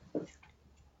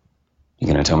You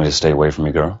gonna tell me to stay away from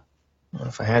your girl? Well,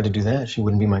 if I had to do that, she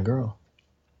wouldn't be my girl.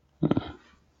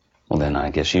 Well, then I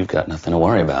guess you've got nothing to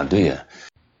worry about, do you?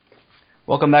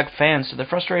 Welcome back, fans, to the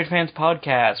Frustrated Fans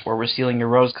Podcast, where we're stealing your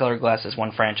rose-colored glasses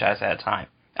one franchise at a time.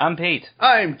 I'm Pete.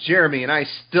 I'm Jeremy, and I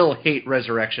still hate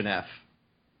Resurrection F.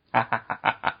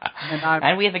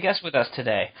 And we have a guest with us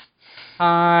today.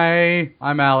 Hi,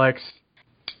 I'm Alex.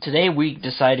 Today we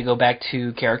decided to go back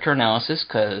to character analysis,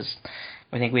 because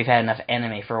we think we've had enough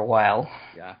anime for a while.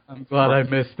 Yeah. I'm glad I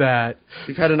missed that.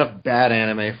 We've had enough bad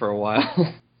anime for a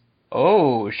while.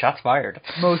 Oh, shots fired.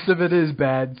 Most of it is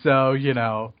bad, so, you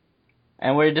know.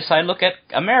 And we decided to look at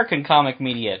American comic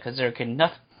media, because there can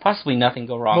possibly nothing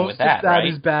go wrong with that, right?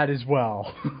 Most of that is bad as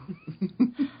well.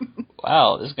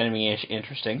 Wow, this is going to be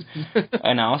interesting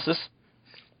analysis.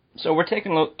 So we're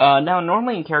taking a look... now,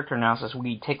 normally in character analysis,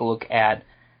 we take a look at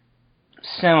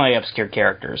semi-obscure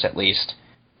characters, at least,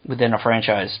 within a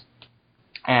franchise.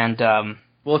 And,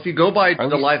 well, if you go by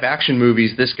the live-action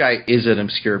movies, this guy is an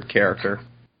obscure character.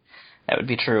 That would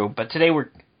be true. But today we're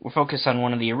focused on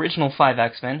one of the original 5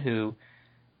 X-Men, who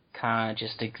kind of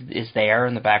just is there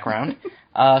in the background.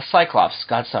 Cyclops,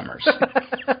 Scott Summers.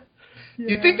 Yeah.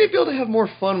 You'd think they'd be able to have more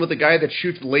fun with a guy that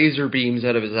shoots laser beams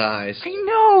out of his eyes. I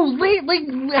know!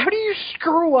 How do you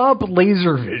screw up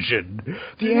laser vision?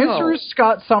 The answer is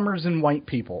Scott Summers and white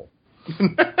people.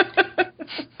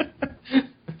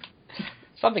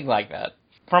 Something like that.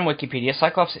 From Wikipedia,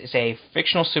 Cyclops is a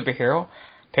fictional superhero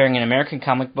appearing in American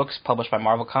comic books published by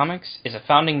Marvel Comics, is a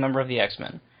founding member of the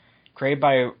X-Men. Created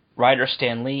by writer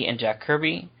Stan Lee and Jack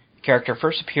Kirby, the character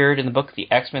first appeared in the book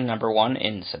The X-Men #1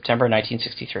 in September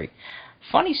 1963.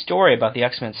 Funny story about the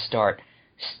X-Men start.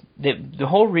 The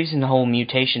whole reason the whole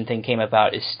mutation thing came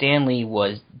about is Stan Lee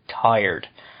was tired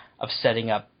of setting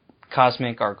up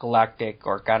cosmic or galactic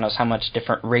or God knows how much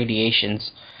different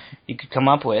radiations you could come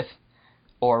up with,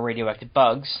 or radioactive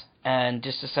bugs, and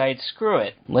just decided, screw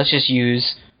it, let's just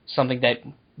use something that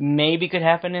maybe could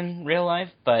happen in real life,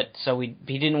 but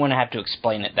he didn't want to have to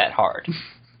explain it that hard.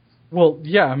 Well,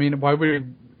 yeah, I mean, why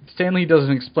would... Stan Lee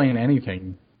doesn't explain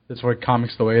anything. That's why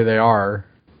comics the way they are.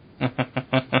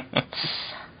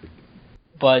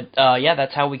 But, yeah,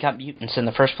 that's how we got mutants in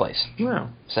the first place. Wow.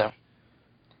 So.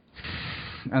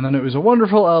 And then it was a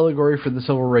wonderful allegory for the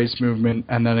civil rights movement,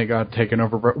 and then it got taken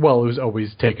over by... Well, it was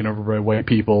always taken over by white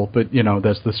people, but, you know,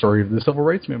 that's the story of the civil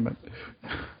rights movement.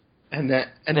 And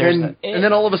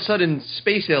then all of a sudden,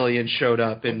 space aliens showed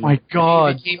up, and oh my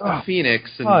God, he became the Phoenix,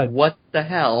 and God. What the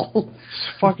hell?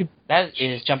 Fucking... That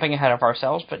is jumping ahead of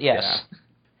ourselves, but yes. Yeah.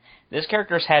 This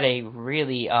character's had a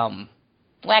really,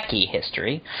 wacky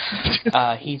history.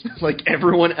 He's like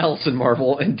everyone else in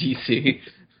Marvel and DC.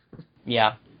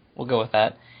 Yeah, we'll go with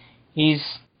that. He's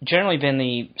generally been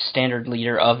the standard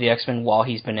leader of the X-Men while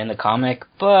he's been in the comic,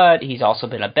 but he's also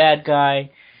been a bad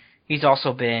guy. He's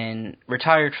also been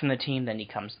retired from the team, then he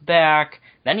comes back.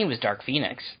 Then he was Dark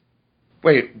Phoenix.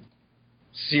 Wait,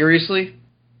 seriously?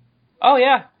 Oh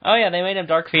yeah, they made him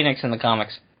Dark Phoenix in the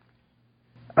comics.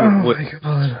 Oh my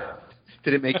God.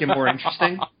 Did it make him more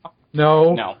interesting?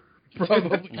 No.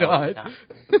 Probably not. Not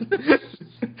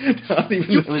even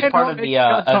it was part of the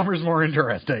Scott Summers more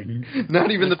interesting.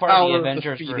 Not even the power of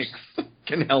the Phoenix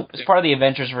can help. It's part of the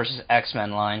Avengers versus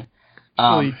X-Men line.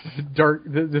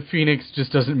 The Phoenix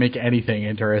just doesn't make anything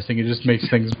interesting. It just makes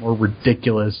things more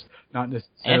ridiculous. Not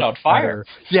necessarily. And on fire.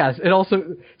 Yes, it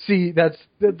also that's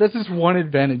just one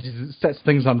advantage is it sets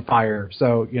things on fire.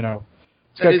 So you know,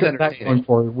 it's got that going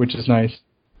for it, which is nice.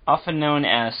 Often known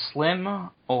as Slim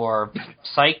or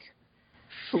Psych.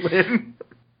 Slim?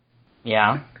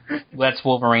 Yeah. That's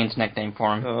Wolverine's nickname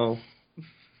for him. Oh.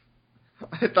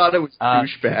 I thought it was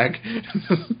douchebag.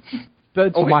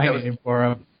 That's my name for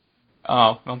him.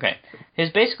 Oh, okay. His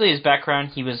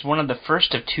background, he was one of the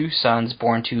first of 2 sons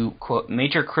born to, quote,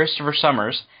 Major Christopher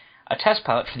Summers, a test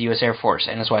pilot for the U.S. Air Force,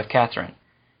 and his wife Catherine.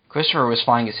 Christopher was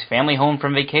flying his family home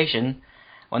from vacation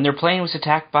when their plane was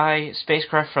attacked by a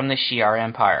spacecraft from the Shi'ar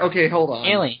Empire. Okay, hold on.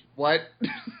 Alien. What?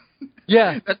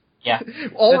 Yeah. Yeah.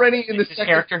 Already in the second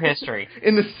character history.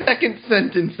 In the second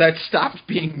sentence, that stopped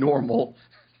being normal.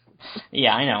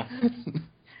 Yeah, I know.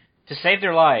 To save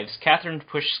their lives, Catherine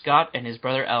pushed Scott and his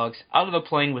brother Alex out of the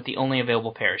plane with the only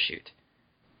available parachute.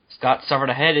 Scott suffered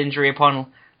a head injury upon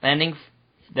landing,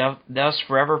 thus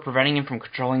forever preventing him from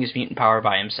controlling his mutant power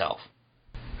by himself.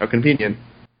 How convenient.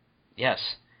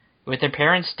 Yes. With their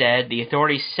parents dead, the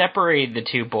authorities separated the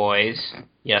 2 boys.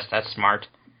 Yes, that's smart.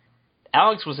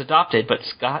 Alex was adopted, but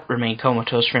Scott remained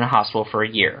comatose in a hospital for a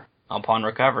year. Upon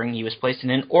recovering, he was placed in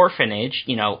an orphanage,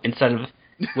 instead of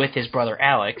with his brother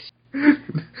Alex.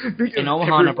 In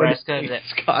Omaha, Nebraska.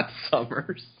 Scott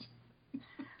Summers.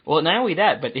 Well, not only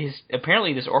that, but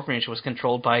apparently this orphanage was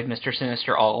controlled by Mr.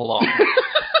 Sinister all along.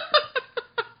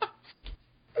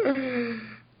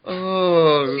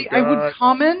 Oh, See, God. I would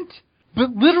comment,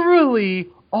 but literally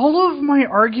all of my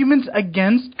arguments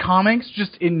against comics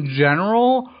just in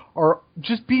general are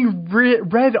just being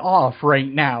read off right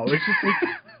now. It's just like,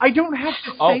 I don't have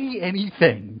to say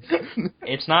anything.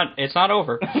 It's not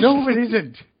over. No, it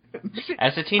isn't.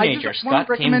 As a teenager, I just want Scott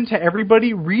to recommend to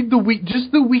everybody, read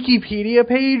just the Wikipedia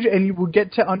page, and you will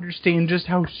get to understand just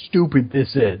how stupid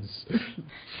this is.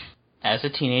 As a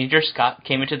teenager, Scott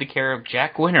came into the care of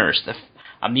Jack Winters,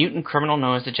 a mutant criminal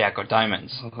known as the Jack of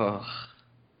Diamonds.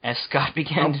 As Scott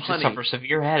began to suffer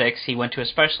severe headaches, he went to a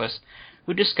specialist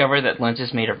who discovered that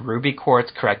lenses made of ruby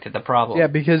quartz corrected the problem. Yeah,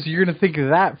 because you're going to think of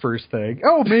that first thing.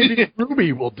 Oh, maybe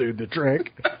ruby will do the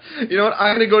trick. You know what?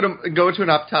 I'm going to go to an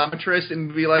optometrist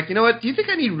and be like, you know what? Do you think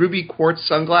I need ruby quartz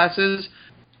sunglasses?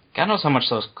 God knows how much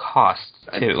those cost,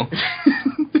 too.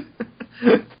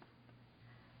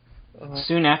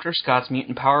 Soon after, Scott's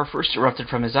mutant power first erupted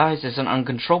from his eyes as an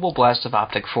uncontrollable blast of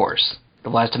optic force. The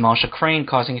blast demolished a crane,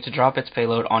 causing it to drop its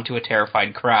payload onto a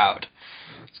terrified crowd.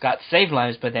 Scott saved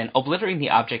lives by then obliterating the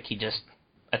object he just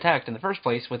attacked in the first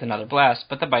place with another blast,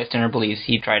 but the bystander believes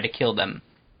he tried to kill them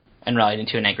and rallied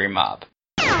into an angry mob.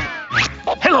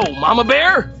 Hello, Mama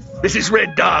Bear. This is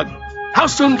Red Dog. How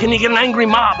soon can you get an angry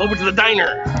mob over to the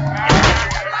diner?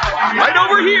 Right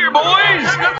over here,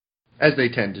 boys! As they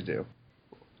tend to do.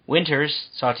 Winters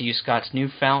sought to use Scott's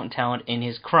newfound talent in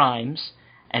his crimes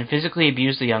and physically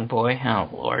abused the young boy, oh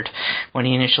lord, when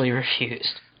he initially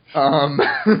refused. However,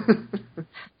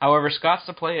 Scott's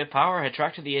display of power had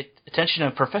attracted the attention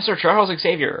of Professor Charles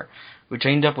Xavier, who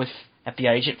teamed up with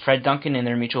FBI agent Fred Duncan in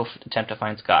their mutual attempt to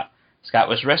find Scott. Scott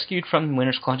was rescued from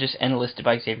Winter's clutches and enlisted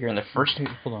by Xavier as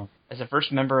the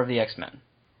first member of the X-Men,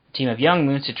 a team of young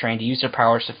mutants who trained to use their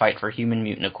powers to fight for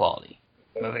human-mutant equality.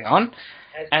 Moving on,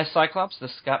 as Cyclops,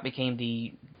 Scott became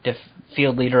the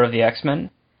field leader of the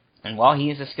X-Men, and while he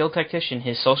is a skilled tactician,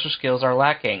 his social skills are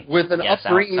lacking. With an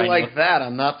upbringing like that,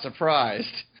 I'm not surprised.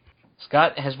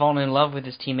 Scott has fallen in love with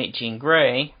his teammate Jean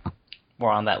Grey,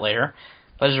 more on that later,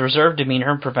 but his reserved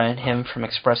demeanor prevented him from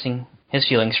expressing his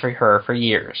feelings for her for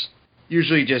years.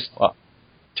 Usually just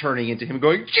turning into him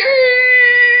going,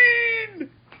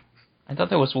 Jean! I thought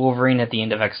that was Wolverine at the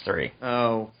end of X3.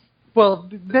 Oh. Well,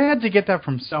 they had to get that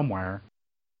from somewhere.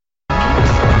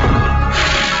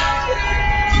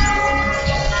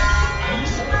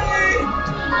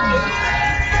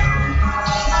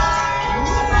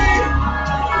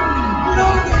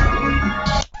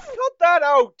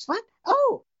 Out. What?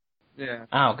 Oh. Yeah.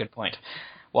 Oh, good point.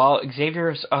 While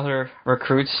Xavier's other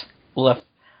recruits left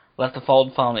the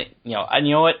Fold family, and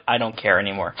you know what? I don't care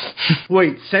anymore.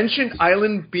 Wait, Sentient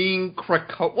Island being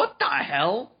Krakoa? What the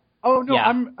hell? Oh no,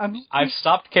 yeah. I've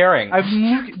stopped caring.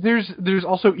 There's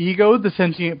also Ego, the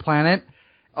sentient planet.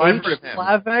 I've heard of him.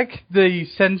 Slavek, the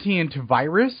sentient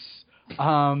virus.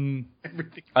 I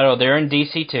know they're in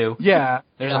DC too. Yeah.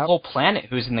 There's a whole planet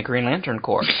who's in the Green Lantern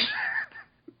Corps.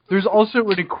 There's also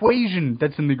an equation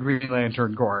that's in the Green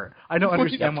Lantern Corps. I don't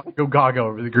understand why you go gaga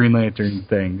over the Green Lantern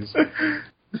things.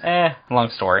 Long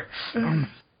story. Definitely.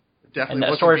 And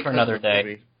that story's for another day.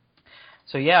 Movie.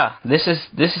 So yeah, this is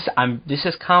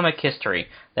comic history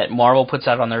that Marvel puts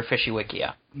out on their fishy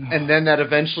wikia. And then that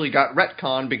eventually got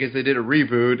retconned because they did a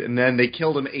reboot, and then they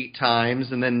killed him 8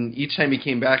 times, and then each time he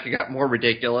came back it got more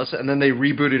ridiculous, and then they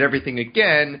rebooted everything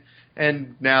again,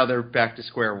 and now they're back to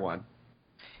square one.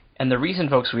 And the reason,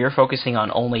 folks, we are focusing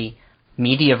on only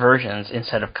media versions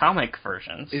instead of comic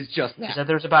versions is that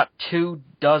there's about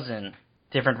 24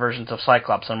 different versions of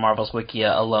Cyclops on Marvel's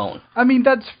Wikia alone. I mean,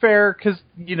 that's fair, because,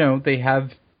 they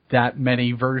have that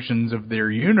many versions of their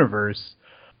universe.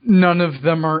 None of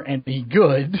them are any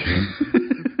good.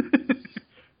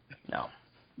 No.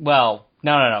 Well,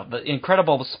 no. The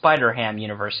Incredible Spider-Ham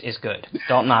universe is good.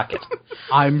 Don't knock it.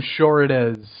 I'm sure it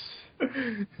is.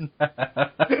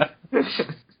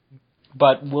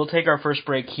 But we'll take our first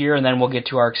break here, and then we'll get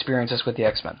to our experiences with the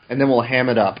X-Men. And then we'll ham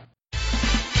it up.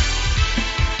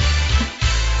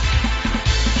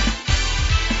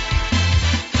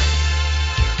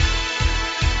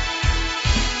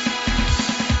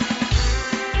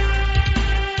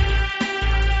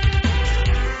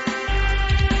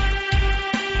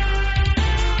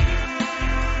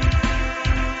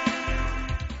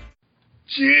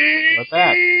 Gene! What's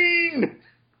that?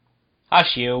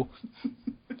 Hush you.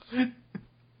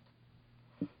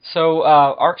 So,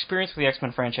 our experience with the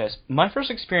X-Men franchise. My first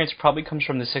experience probably comes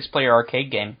from the 6-player arcade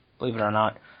game, believe it or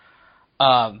not,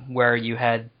 where you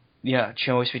had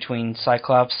choice between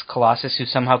Cyclops, Colossus, who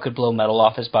somehow could blow metal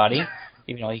off his body,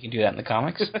 even though he can do that in the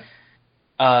comics,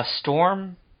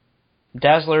 Storm,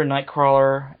 Dazzler,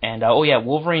 Nightcrawler, and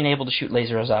Wolverine able to shoot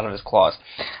lasers out of his claws.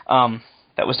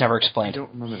 That was never I explained.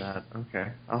 don't remember that.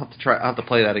 Okay, I'll have to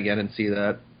play that again and see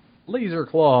that. Laser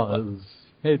claws.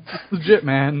 It's legit,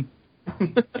 man.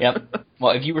 Yep.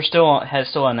 Well, if you were still on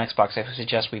Xbox, I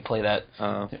suggest we play that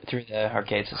through the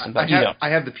arcade system. But I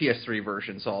have the PS3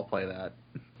 version, so I'll play that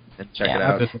and check it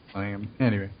out.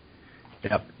 Anyway.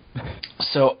 Yep.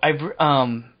 So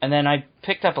and then I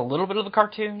picked up a little bit of the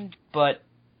cartoon, but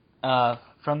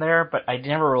from there, but I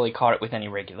never really caught it with any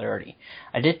regularity.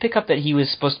 I did pick up that he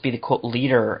was supposed to be the quote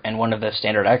leader and one of the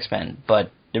standard X-Men,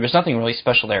 but there was nothing really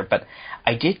special there. But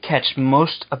I did catch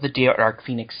most of the Dark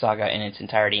Phoenix saga in its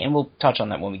entirety, and we'll touch on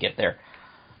that when we get there.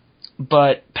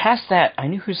 But past that, I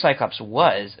knew who Cyclops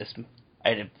was. I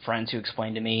had friends who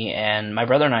explained to me, and my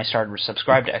brother and I started to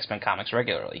subscribe to X-Men comics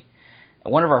regularly.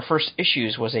 And one of our first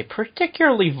issues was a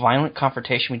particularly violent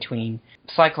confrontation between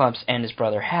Cyclops and his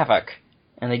brother Havoc,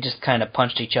 and they just kind of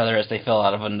punched each other as they fell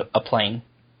out of a plane.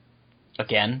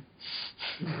 Again.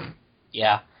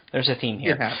 Yeah, there's a theme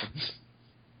here. It happens.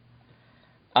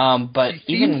 But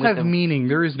even themes with have meaning.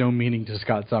 There is no meaning to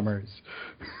Scott Summers.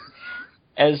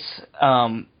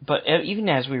 Even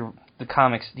as the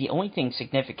comics, the only thing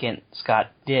significant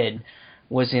Scott did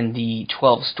was in the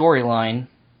 12 storyline,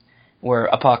 where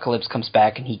Apocalypse comes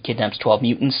back and he kidnaps 12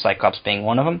 mutants, Cyclops being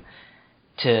one of them,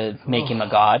 to make him a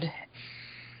god.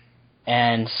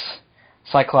 And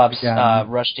Cyclops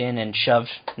rushed in and shoved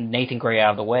Nathan Grey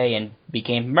out of the way and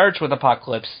became merged with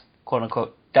Apocalypse,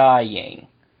 quote-unquote, dying.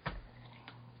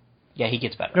 Yeah, he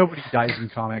gets better. Nobody dies in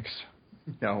comics.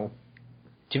 No.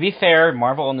 To be fair,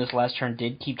 Marvel on this last turn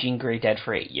did keep Jean Grey dead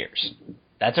for 8 years.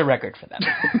 That's a record for them.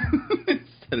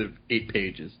 Instead of 8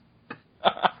 pages.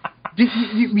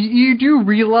 You do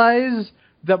realize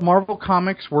that Marvel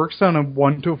Comics works on a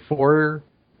 1-to-4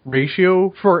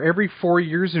 ratio. For every 4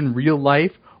 years in real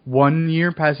life, 1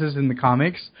 year passes in the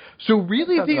comics. So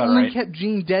really, they only kept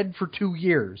Jean dead for 2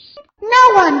 years.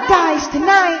 No one dies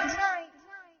tonight.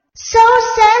 So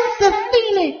says the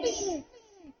Phoenix.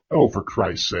 Oh, for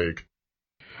Christ's sake.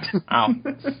 Oh,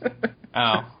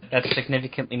 that's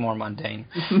significantly more mundane.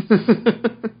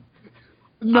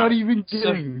 Not even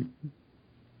kidding.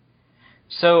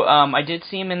 So I did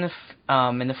see him in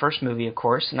the first movie, of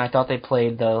course, and I thought they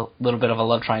played the little bit of a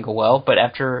love triangle well. But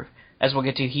after, as we'll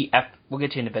get to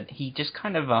in a bit, he just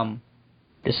kind of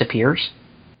disappears.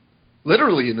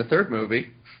 Literally in the third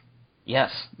movie.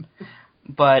 Yes,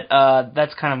 but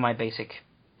that's kind of my basic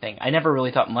thing. I never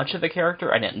really thought much of the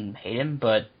character. I didn't hate him,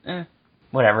 but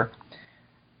whatever.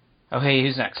 Oh, hey,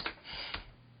 who's next?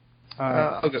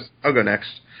 I'll go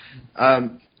next.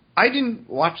 I didn't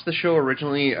watch the show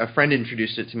originally. A friend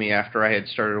introduced it to me after I had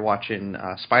started watching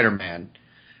Spider-Man.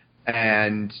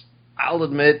 And I'll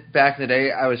admit, back in the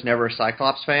day, I was never a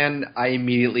Cyclops fan. I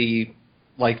immediately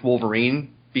liked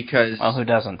Wolverine because... Well, who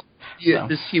doesn't?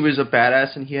 He was a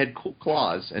badass and he had cool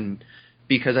claws. And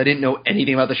because I didn't know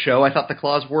anything about the show, I thought the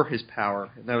claws were his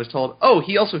power. And I was told, oh,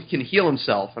 he also can heal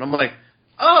himself. And I'm like,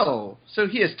 oh, so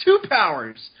he has 2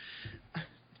 powers.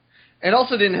 It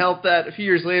also didn't help that a few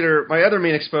years later, my other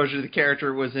main exposure to the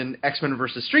character was in X-Men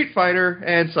vs. Street Fighter,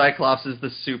 and Cyclops is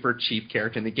the super cheap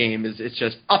character in the game. It's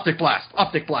just optic blast,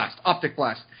 optic blast, optic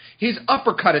blast. His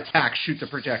uppercut attack shoots a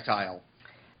projectile.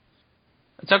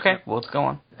 It's okay. Well, let's go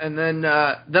on. And then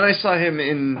I saw him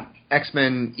in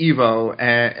X-Men Evo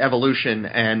Evolution,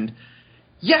 and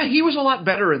yeah, he was a lot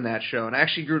better in that show, and I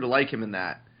actually grew to like him in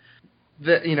that.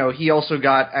 He also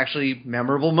got actually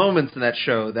memorable moments in that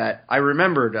show that I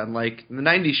remembered, unlike the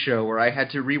 90s show where I had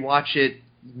to rewatch it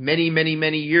many, many,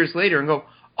 many years later and go,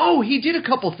 oh, he did a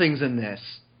couple things in this.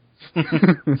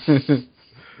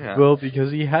 Yeah. Well,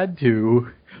 because he had to.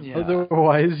 Yeah.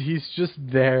 Otherwise, he's just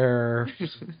there.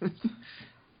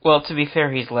 Well, to be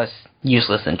fair, he's less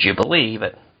useless than Jubilee,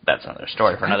 but that's another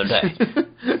story for another day.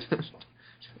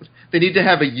 They need to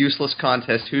have a useless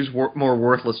contest. Who's more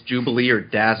worthless, Jubilee or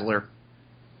Dazzler?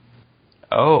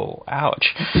 Oh,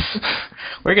 ouch.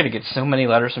 We're going to get so many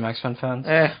letters from X-Men fans.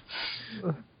 Hey,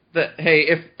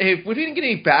 if we didn't get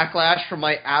any backlash from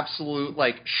my absolute,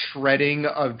 shredding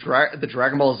of the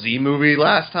Dragon Ball Z movie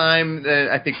last time, then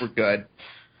I think we're good.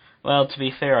 Well, to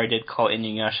be fair, I did call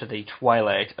Inuyasha the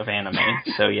Twilight of anime,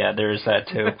 so yeah, there is that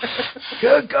too.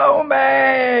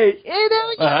 Kagome!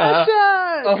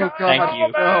 Inuyasha! Oh, God. Thank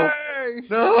you.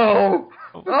 No!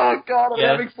 Oh, God, I'm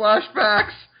having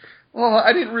flashbacks. Oh,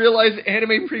 I didn't realize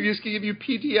anime previews can give you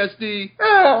PTSD.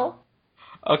 Oh.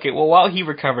 Okay, well, while he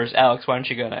recovers, Alex, why don't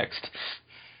you go next?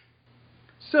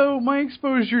 So, my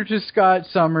exposure to Scott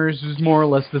Summers was more or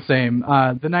less the same.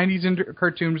 The 90s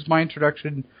cartoon was my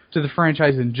introduction to the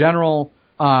franchise in general.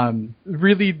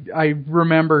 Really, I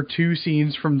remember 2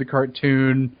 scenes from the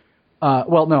cartoon. I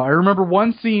remember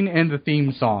one scene and the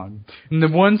theme song. And the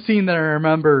one scene that I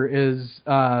remember is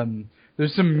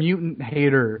there's some mutant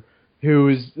hater who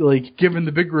is like given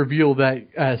the big reveal that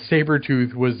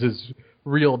Sabretooth was his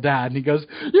real dad, and he goes,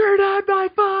 "You're not my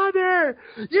father!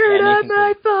 You're not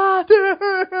my father!"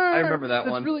 I remember that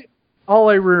one. Really all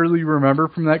I really remember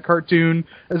from that cartoon.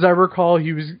 As I recall,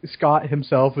 Scott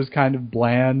himself was kind of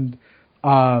bland,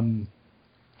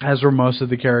 as were most of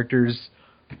the characters.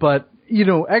 But, you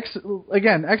know,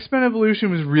 X-Men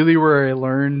Evolution was really where I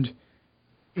learned,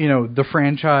 you know, the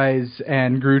franchise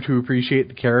and grew to appreciate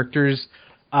the characters.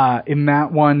 In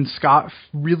that one, Scott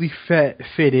really fit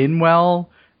in well.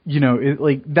 You know,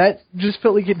 that just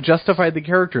felt like it justified the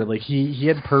character. Like, he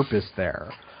had purpose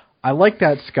there. I like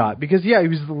that Scott, because, yeah, he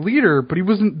was the leader, but he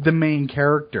wasn't the main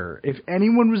character. If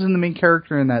anyone was in the main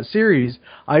character in that series,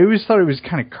 I always thought it was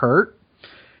kind of Kurt.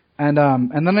 And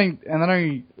then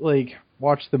I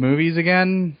watched the movies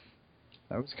again.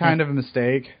 That was kind of a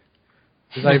mistake,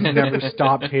 because I've never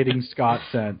stopped hating Scott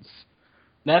since.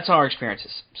 That's our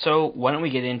experiences. So why don't we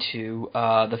get into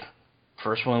the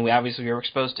first one we were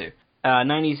exposed to.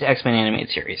 90s X-Men animated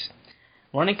series.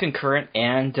 Running concurrent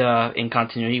and in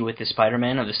continuity with the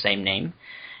Spider-Man of the same name.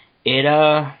 It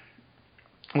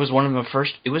was one of the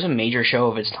first... It was a major show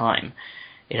of its time.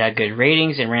 It had good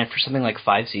ratings. It ran for something like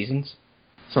 5 seasons.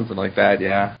 Something like that,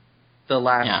 yeah. The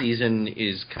last season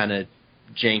is kind of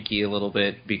janky a little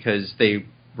bit because they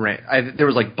ran... there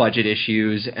was, like, budget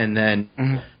issues, and then,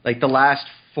 like, the last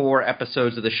 4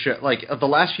 episodes of the show... Like, the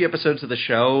last few episodes of the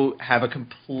show have a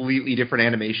completely different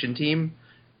animation team.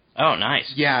 Oh,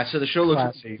 nice. Yeah, so the show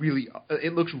looks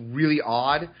really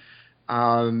odd.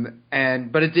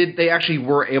 But it did. They actually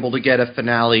were able to get a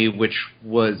finale, which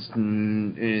was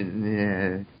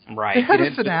right. They had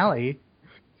a finale.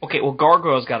 Okay, well,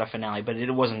 Gargoyles got a finale, but it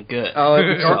wasn't good. Oh,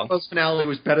 Gargoyles' finale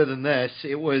was better than this.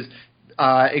 It was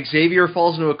Xavier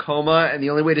falls into a coma, and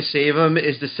the only way to save him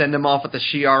is to send him off with the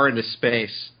Shi'ar into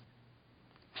space.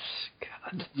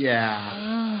 God.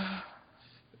 Yeah.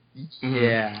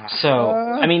 Yeah. So,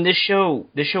 I mean, this show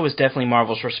was definitely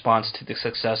Marvel's response to the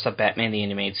success of Batman the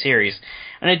Animated Series,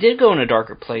 and it did go into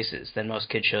darker places than most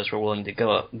kid shows were willing to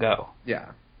go.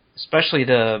 Yeah. Especially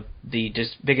the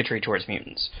just bigotry towards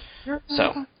mutants.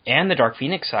 So, and the Dark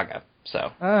Phoenix saga.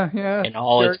 So, in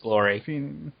all its glory.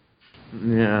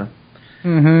 Yeah.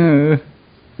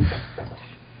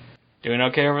 Doing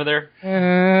okay over there?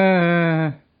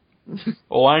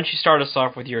 Well, why don't you start us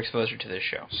off with your exposure to this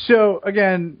show? So,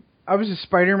 again, I was a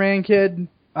Spider-Man kid,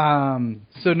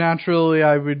 so naturally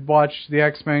I would watch the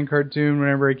X-Men cartoon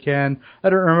whenever I can. I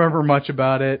don't remember much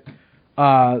about it.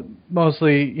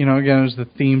 Mostly, you know, again, it was the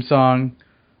theme song.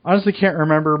 Honestly, can't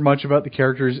remember much about the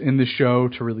characters in the show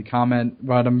to really comment,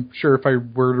 but I'm sure if I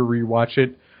were to rewatch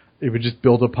it, it would just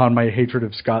build upon my hatred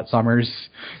of Scott Summers.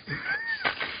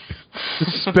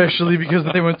 Especially because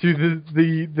they went through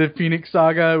the Phoenix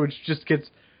Saga, which just gets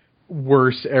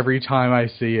worse every time I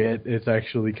see it. It's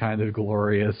actually kind of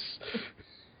glorious.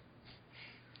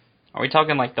 Are we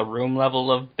talking like the Room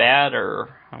level of bad, or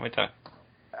are we talking?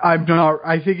 I'm not.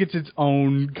 I think it's its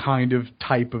own kind of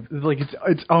type of, like,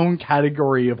 its own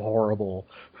category of horrible.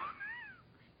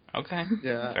 Okay.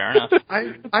 Yeah. Fair enough.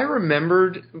 I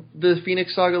remembered the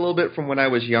Phoenix Saga a little bit from when I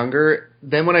was younger.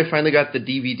 Then when I finally got the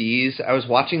DVDs, I was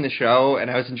watching the show and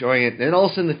I was enjoying it. And then all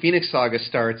of a sudden the Phoenix Saga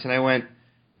starts and I went,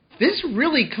 this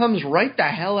really comes right the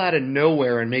hell out of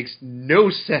nowhere and makes no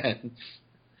sense.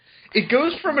 It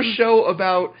goes from a show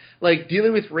about, like,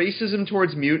 dealing with racism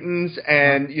towards mutants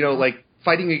and, you know, like,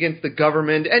 fighting against the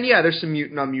government. And yeah, there's some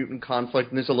mutant-on-mutant conflict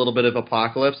and there's a little bit of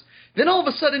apocalypse. Then all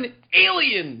of a sudden,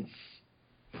 aliens!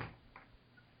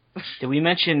 Did we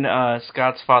mention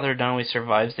Scott's father not only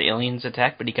survives the aliens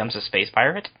attack, but becomes a space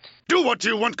pirate? Do what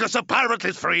you want, 'cause a pirate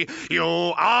is free. You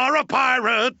are a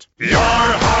pirate. Yar,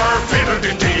 har,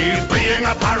 fiddle-dee-dee. Being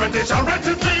a pirate is a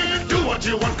recipe. Do what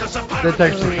you want, 'cause a pirate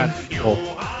That's is actually free. kind of You cool.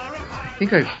 are a pirate. I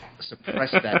think I've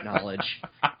suppressed that knowledge.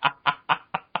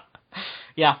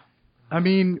 Yeah. I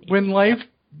mean, when life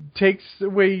takes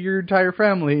away your entire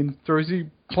family and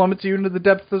plummets you into the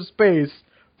depths of space,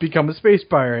 become a space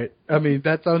pirate. I mean,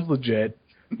 that sounds legit.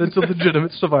 That's a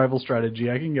legitimate survival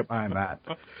strategy. I can get behind that.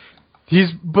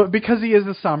 But because he is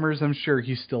a Summers, I'm sure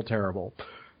he's still terrible.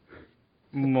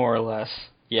 More or less.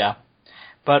 Yeah.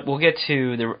 But we'll get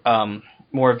to the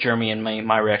more of Jeremy and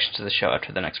my reaction to the show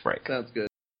after the next break. Sounds good.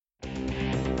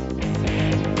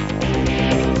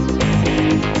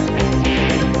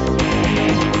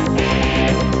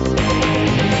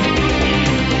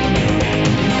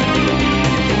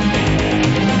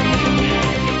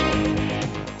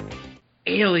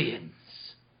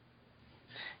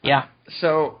 Yeah.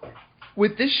 So,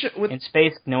 with this in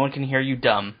space, no one can hear you,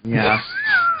 dumb. Yeah.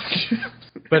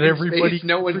 But In everybody, space,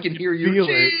 no one can hear you. feel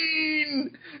it.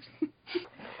 Gene!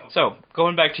 So,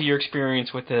 going back to your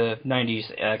experience with the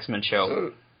 90s X-Men show.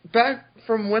 So, back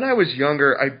from when I was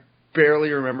younger, I barely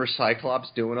remember Cyclops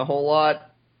doing a whole lot.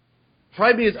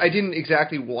 Probably because I didn't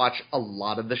exactly watch a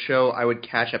lot of the show. I would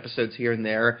catch episodes here and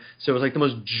there. So it was like the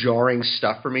most jarring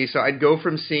stuff for me. So I'd go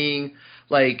from seeing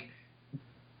like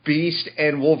Beast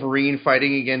and Wolverine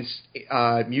fighting against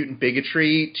mutant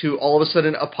bigotry to all of a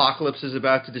sudden Apocalypse is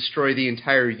about to destroy the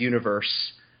entire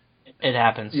universe. It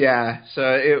happens. Yeah, so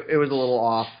it was a little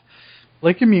off.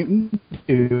 Like a mutant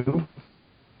do.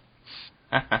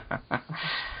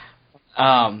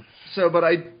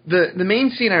 But the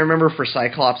main scene I remember for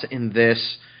Cyclops in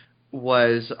this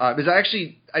was because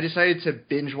I decided to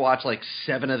binge watch like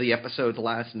 7 of the episodes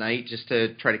last night just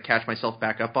to try to catch myself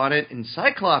back up on it. And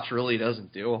Cyclops really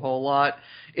doesn't do a whole lot.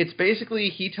 It's basically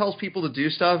he tells people to do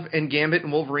stuff, and Gambit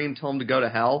and Wolverine tell him to go to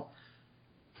hell.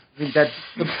 I mean,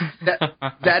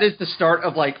 that is the start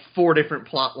of like 4 different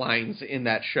plot lines in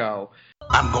that show.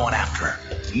 I'm going after her.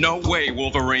 No way,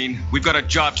 Wolverine. We've got a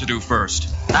job to do first.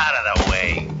 Out of the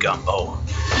way, Gumbo.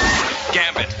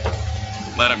 Gambit,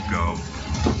 let him go.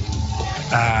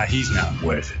 He's not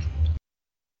worth it.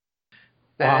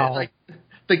 Wow. Like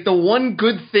the one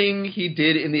good thing he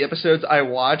did in the episodes I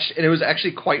watched, and it was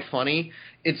actually quite funny,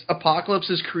 it's Apocalypse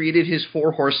has created his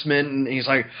 4 horsemen, and he's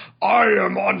like, I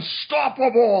am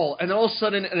unstoppable! And then all of a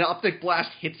sudden, an optic blast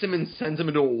hits him and sends him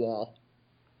into a wall.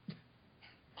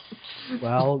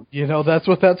 Well, that's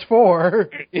what that's for.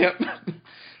 Yep.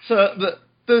 So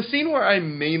the scene where I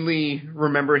mainly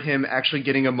remember him actually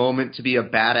getting a moment to be a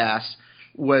badass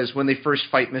was when they first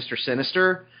fight Mr.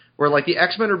 Sinister, where like the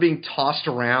X-Men are being tossed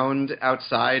around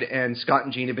outside and Scott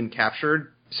and Jean have been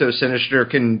captured so Sinister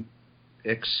can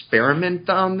experiment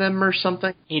on them or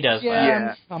something. He does that.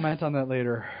 Yeah. Comment on that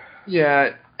later. Yeah,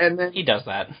 and then He does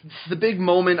that. the big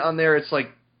moment on there, it's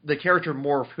like the character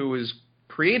Morph, who was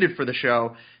created for the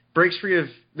show, breaks free of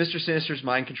Mr. Sinister's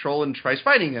mind control and tries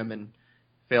fighting him and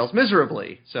fails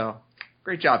miserably. So,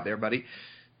 great job there, buddy.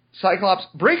 Cyclops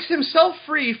breaks himself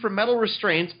free from metal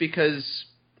restraints because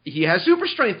he has super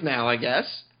strength now, I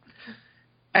guess,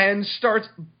 and starts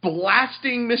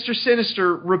blasting Mr.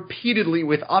 Sinister repeatedly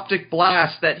with optic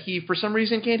blasts that he, for some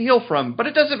reason, can't heal from. But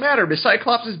it doesn't matter, because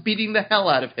Cyclops is beating the hell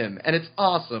out of him, and it's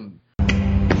awesome.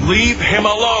 Leave him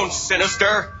alone,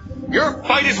 Sinister. Your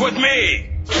fight is with me.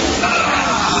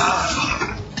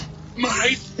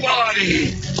 My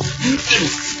body! This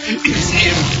is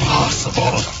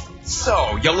impossible.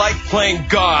 So, you like playing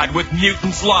God with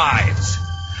mutants' lives?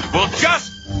 Well,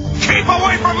 just keep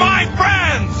away from my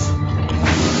friends!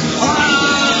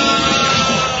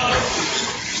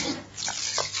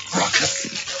 Ruckus,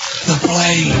 the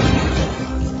blade.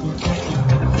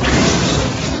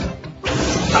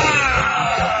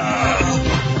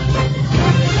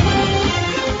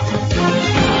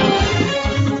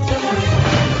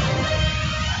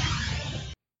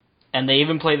 And they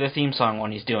even play the theme song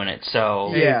when he's doing it,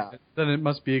 so... Yeah. Then it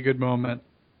must be a good moment.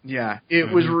 Yeah,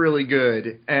 it was really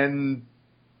good. And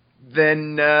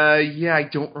then, I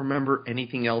don't remember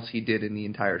anything else he did in the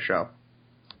entire show.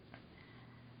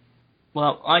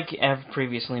 Well, like I've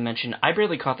previously mentioned, I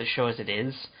barely caught the show as it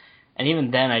is, and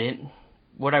even then I didn't...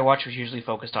 What I watched was usually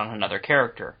focused on another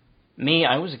character. Me,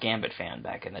 I was a Gambit fan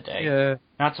back in the day. Yeah.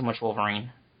 Not so much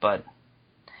Wolverine, but...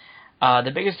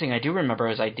 the biggest thing I do remember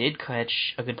is I did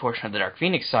catch a good portion of the Dark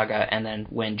Phoenix saga, and then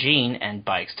when Jean, and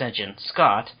by extension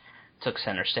Scott, took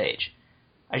center stage.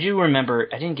 I do remember,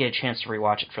 I didn't get a chance to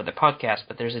rewatch it for the podcast,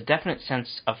 but there's a definite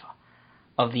sense of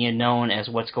the unknown as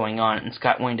what's going on, and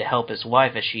Scott wanting to help his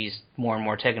wife as she's more and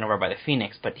more taken over by the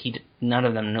Phoenix, but none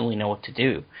of them really know what to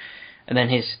do. And then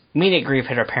his immediate grief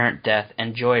at her parent death,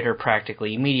 and joy at her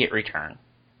practically immediate return.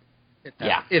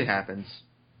 It happens.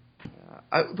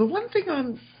 The one thing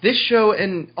on this show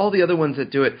and all the other ones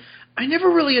that do it, I never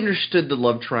really understood the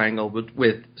love triangle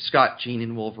with Scott, Jean,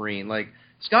 and Wolverine. Like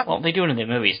Scott, well, they do it in the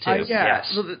movies too. Yeah,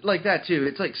 yes. like that too.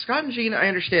 It's like Scott and Jean, I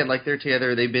understand. Like they're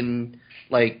together, they've been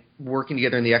like working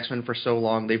together in the X-Men for so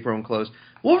long, they've grown close.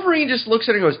 Wolverine just looks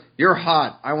at her and goes, "You're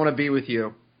hot. I want to be with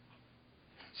you."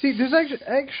 See, there's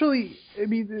actually, I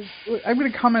mean, I'm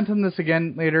going to comment on this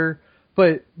again later.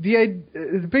 But the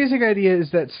basic idea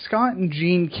is that Scott and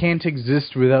Jean can't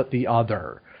exist without the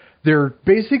other. They're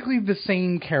basically the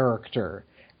same character,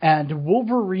 and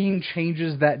Wolverine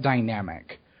changes that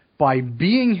dynamic by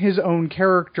being his own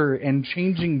character and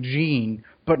changing Jean,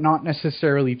 but not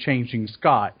necessarily changing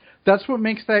Scott. That's what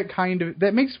makes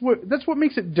that's what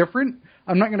makes it different.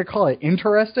 I'm not going to call it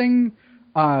interesting,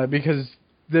 because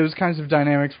those kinds of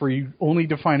dynamics where you only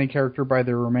define a character by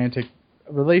their romantic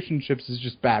relationships is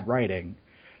just bad writing.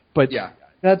 But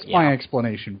that's my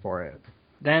explanation for it.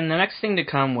 Then the next thing to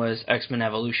come was X-Men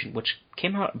Evolution, which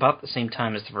came out about the same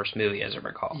time as the first movie, as I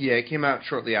recall. Yeah, it came out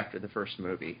shortly after the first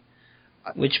movie.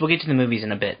 Which we'll get to the movies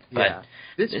in a bit, but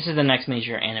this is the next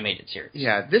major animated series.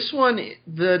 Yeah, this one,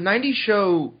 the 90s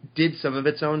show did some of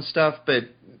its own stuff, but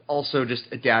also just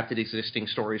adapted existing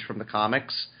stories from the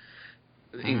comics,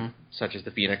 such as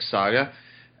the Phoenix Saga.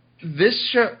 This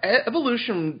show,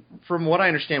 Evolution, from what I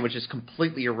understand, was just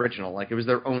completely original. Like, it was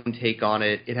their own take on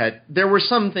it. There were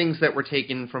some things that were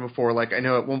taken from before. Like, I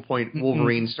know at one point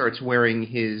Wolverine starts wearing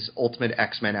his Ultimate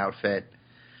X-Men outfit.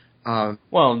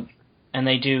 And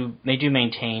they do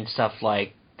maintain stuff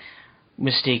like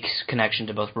Mystique's connection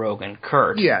to both Rogue and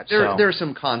Kurt. Yeah, there are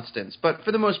some constants, but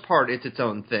for the most part, it's its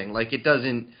own thing. Like, it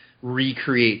doesn't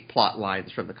recreate plot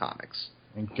lines from the comics.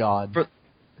 Thank God.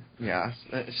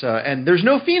 And there's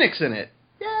no Phoenix in it.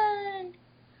 Yay!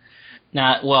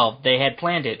 They had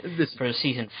planned it for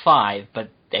season 5, but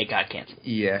they got canceled.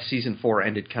 Yeah, season 4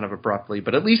 ended kind of abruptly,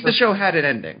 but at least the show had an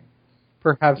ending.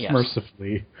 Perhaps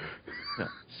mercifully.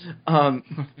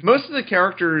 Most of the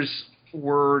characters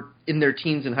were in their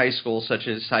teens in high school, such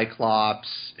as Cyclops,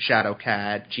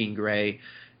 Shadowcat, Jean Grey,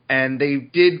 and they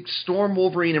did Storm,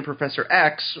 Wolverine, and Professor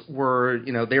X they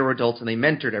were adults and they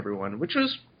mentored everyone, which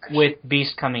was with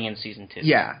Beast coming in season 2.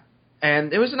 Yeah,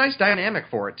 and it was a nice dynamic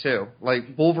for it too. Like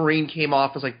Wolverine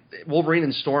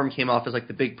and Storm came off as like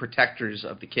the big protectors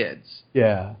of the kids.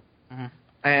 Yeah,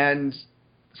 and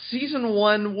Season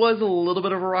 1 was a little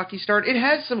bit of a rocky start. It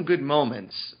had some good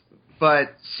moments,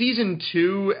 but Season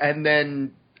 2, and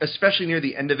then especially near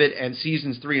the end of it, and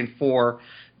Seasons 3 and 4,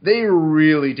 they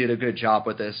really did a good job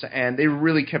with this, and they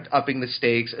really kept upping the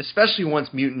stakes, especially once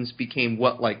mutants became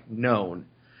known.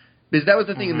 Because that was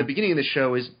the thing in the beginning of the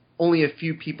show, is only a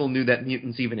few people knew that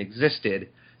mutants even existed.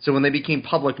 So when they became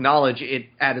public knowledge, it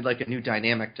added like a new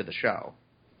dynamic to the show.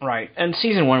 Right, and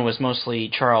Season 1 was mostly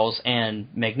Charles and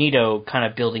Magneto kind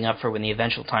of building up for when the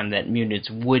eventual time that mutants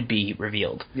would be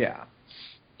revealed. Yeah.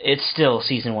 It's still,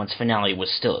 Season 1's finale was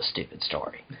still a stupid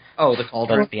story. Oh, the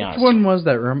Cauldron. Let's be honest. Which one was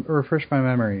that? Refresh my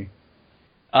memory.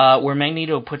 Where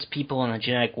Magneto puts people in a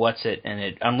genetic what's-it, and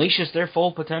it unleashes their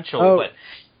full potential. Oh. But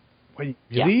Wait,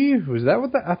 really? Yeah. Was that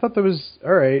what that? I thought that was...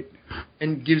 Alright.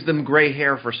 And gives them gray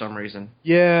hair for some reason.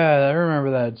 Yeah, I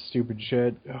remember that stupid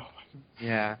shit. Oh.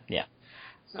 Yeah. Yeah.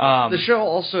 The show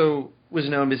also was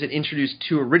known because it introduced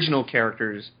 2 original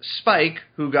characters. Spike,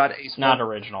 who got a... Not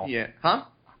original. Yeah. Huh?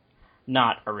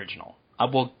 Not original.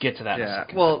 We'll get to that in a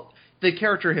second. Well, the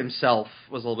character himself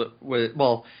was a little bit...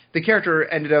 the character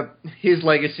ended up... His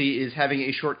legacy is having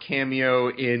a short cameo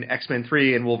in X-Men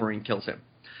 3, and Wolverine kills him.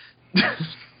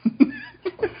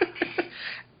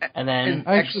 And then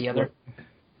the other...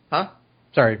 Huh?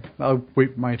 Sorry. I'll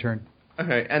wait my turn.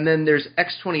 Okay, and then there's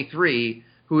X-23...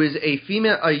 who is a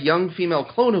young female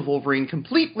clone of Wolverine,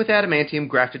 complete with adamantium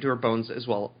grafted to her bones as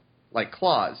well, like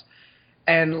claws.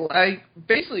 And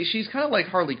basically, she's kind of like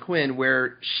Harley Quinn,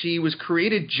 where she was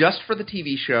created just for the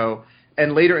TV show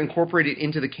and later incorporated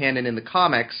into the canon in the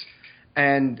comics.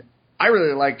 And I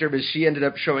really liked her because she ended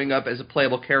up showing up as a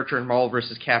playable character in Marvel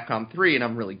vs. Capcom 3, and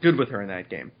I'm really good with her in that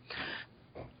game.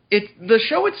 The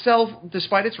show itself,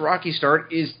 despite its rocky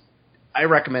start, I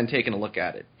recommend taking a look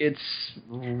at it. It's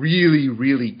really,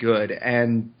 really good,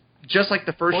 and just like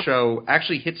the first show,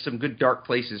 actually hits some good dark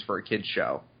places for a kid's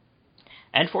show.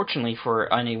 And fortunately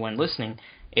for anyone listening,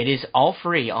 it is all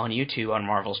free on YouTube on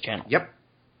Marvel's channel. Yep.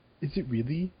 Is it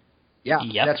really? Yeah,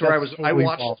 yep. That's where I was. Totally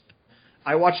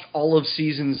I watched all of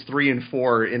seasons 3 and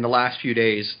 4 in the last few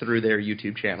days through their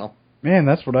YouTube channel. Man,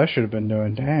 that's what I should have been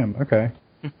doing. Damn. Okay.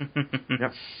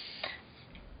 Yep.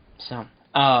 So,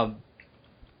 let's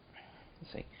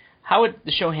see. How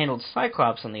the show handled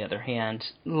Cyclops, on the other hand,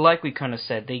 like we kind of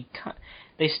said, they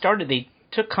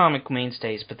took comic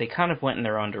mainstays, but they kind of went in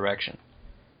their own direction.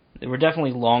 There were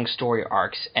definitely long story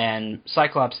arcs, and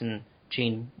Cyclops and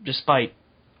Jean, despite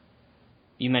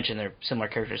you mentioned they're similar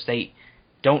characters, they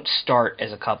don't start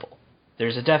as a couple.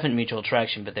 There's a definite mutual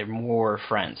attraction, but they're more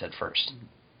friends at first.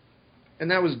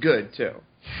 And that was good, too.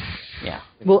 Yeah.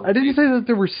 Well, I didn't say that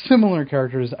there were similar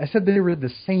characters. I said they were the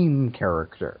same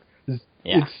character.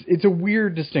 It's a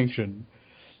weird distinction.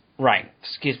 Right.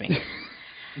 Excuse me.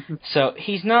 So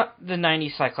he's not the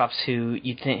 90s Cyclops who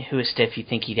is stiff. You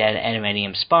think he'd had an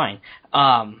adamantium spine.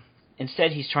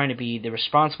 Instead, he's trying to be the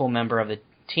responsible member of the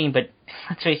team. But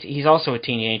let's face it, he's also a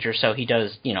teenager, so he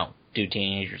does, do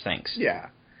teenager things. Yeah.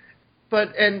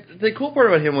 And the cool part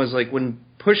about him was, like, when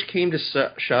push came to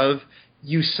shove,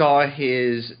 you saw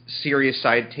his serious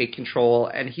side take control,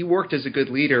 and he worked as a good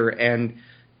leader, and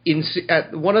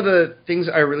one of the things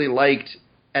I really liked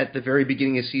at the very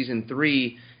beginning of season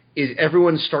 3 is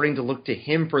everyone's starting to look to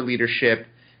him for leadership,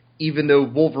 even though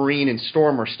Wolverine and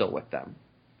Storm are still with them.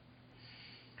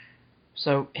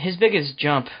 So his biggest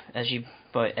jump,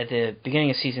 but at the beginning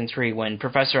of season 3, when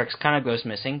Professor X kind of goes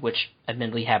missing, which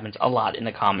admittedly happens a lot in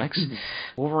the comics,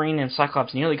 Wolverine and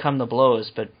Cyclops nearly come to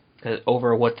blows, but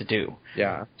over what to do.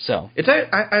 Yeah. So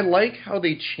I like how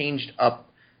they changed up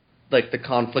like the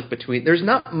conflict between. There's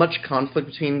not much conflict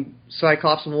between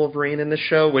Cyclops and Wolverine in this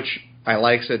show, which I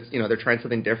like. So they're trying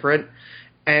something different.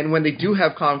 And when they do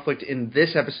have conflict in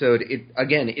this episode,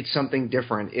 it's something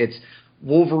different. It's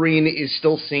Wolverine is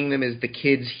still seeing them as the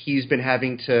kids he's been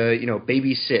having to,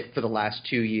 babysit for the last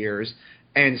 2 years.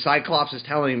 And Cyclops is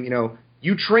telling him,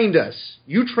 you trained us.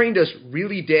 You trained us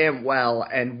really damn well,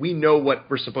 and we know what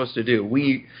we're supposed to do.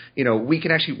 We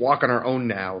can actually walk on our own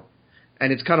now.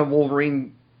 And it's kind of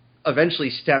Wolverine eventually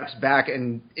steps back,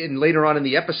 and later on in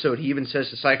the episode, he even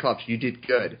says to Cyclops, you did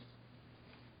good.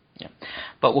 Yeah.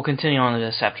 But we'll continue on to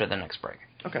this after the next break.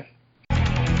 Okay.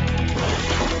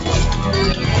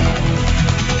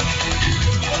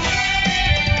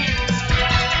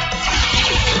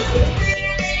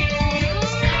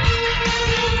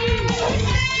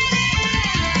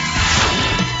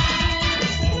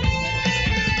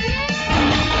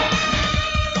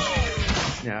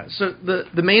 Yeah, so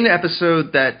the main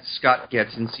episode that Scott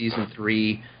gets in season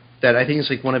 3 that I think is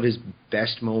like one of his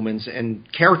best moments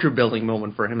and character building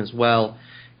moment for him as well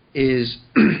is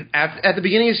at the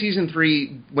beginning of season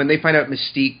 3 when they find out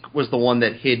Mystique was the one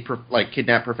that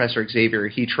kidnapped Professor Xavier.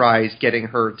 He tries getting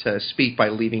her to speak by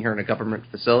leaving her in a government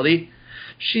facility.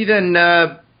 She then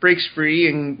breaks free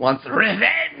and wants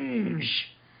revenge.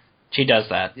 She does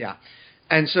that. Yeah,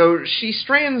 and so she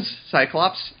strands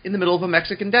Cyclops in the middle of a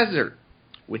Mexican desert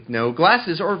with no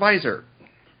glasses or visor.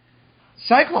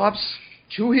 Cyclops,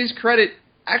 to his credit,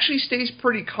 actually stays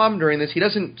pretty calm during this. He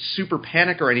doesn't super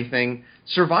panic or anything,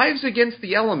 survives against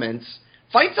the elements,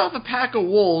 fights off a pack of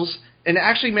wolves, and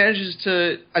actually manages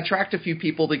to attract a few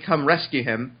people to come rescue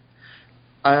him.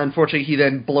 Unfortunately, he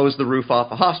then blows the roof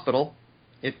off a hospital.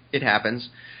 It happens.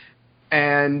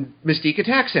 And Mystique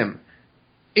attacks him.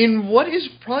 In what is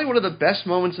probably one of the best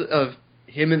moments of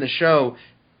him in the show,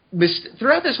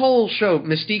 throughout this whole show,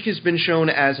 Mystique has been shown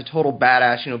as a total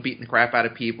badass, beating the crap out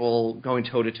of people, going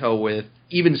toe-to-toe with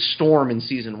even Storm in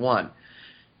season 1.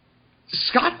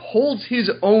 Scott holds his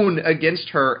own against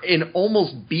her and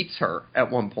almost beats her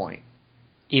at one point.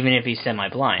 Even if he's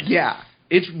semi-blind. Yeah.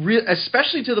 It's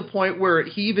especially to the point where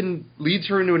he even leads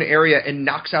her into an area and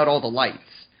knocks out all the lights.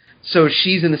 So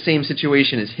she's in the same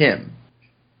situation as him.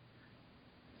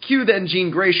 Cue then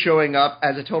Jean Grey showing up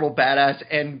as a total badass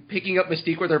and picking up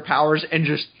Mystique with her powers and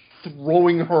just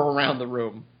throwing her around the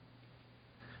room.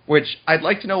 Which, I'd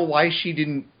like to know why she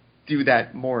didn't do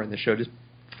that more in the show. Just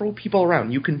throw people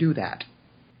around. You can do that.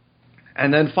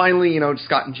 And then finally,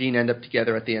 Scott and Jean end up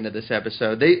together at the end of this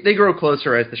episode. They grow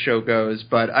closer as the show goes,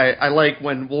 but I like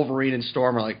when Wolverine and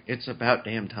Storm are like, it's about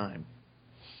damn time.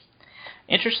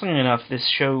 Interestingly enough,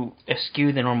 this show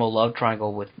eschewed the normal love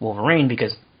triangle with Wolverine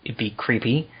because it'd be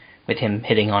creepy with him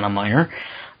hitting on a minor.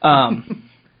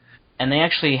 And they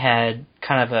actually had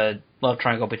kind of a love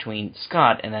triangle between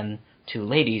Scott and then two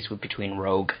ladies between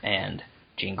Rogue and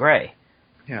Jean Grey.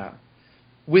 Yeah.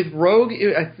 With Rogue,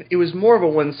 it was more of a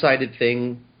one-sided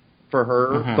thing for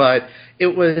her, but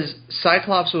it was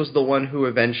Cyclops was the one who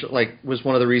eventually was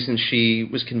one of the reasons she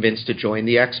was convinced to join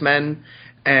the X-Men,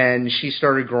 and she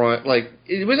started growing.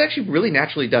 It was actually really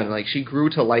naturally done. She grew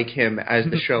to like him as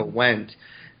the show went.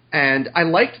 And I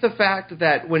liked the fact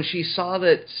that when she saw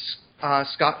that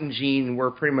Scott and Jean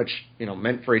were pretty much,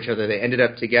 meant for each other, they ended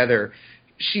up together,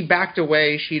 she backed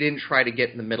away. She didn't try to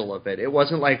get in the middle of it. It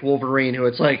wasn't like Wolverine, who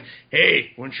it's like,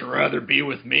 hey, wouldn't you rather be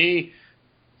with me?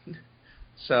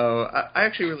 So I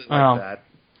actually really liked that.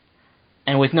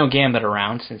 And with no Gambit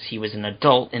around, since he was an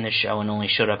adult in the show and only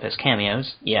showed up as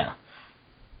cameos, yeah.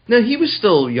 No, he was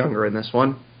still younger in this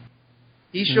one.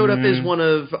 He showed up as one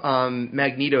of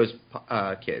Magneto's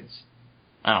kids.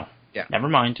 Oh, yeah. Never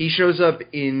mind. He shows up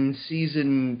in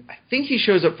I think he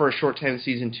shows up for a short time in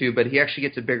season 2, but he actually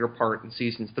gets a bigger part in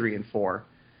seasons 3 and 4.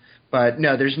 But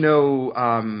no, there's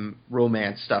no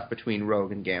romance stuff between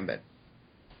Rogue and Gambit.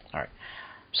 All right.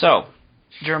 So,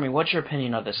 Jeremy, what's your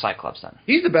opinion of the Cyclops then?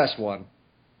 He's the best one.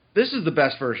 This is the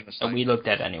best version of Cyclops. We looked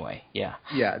at anyway, yeah.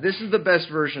 Yeah, this is the best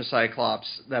version of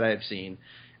Cyclops that I've seen.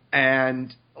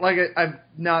 And I'm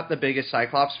not the biggest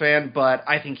Cyclops fan, but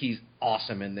I think he's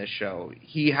awesome in this show.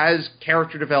 He has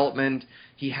character development.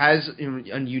 He has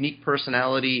a unique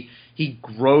personality. He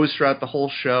grows throughout the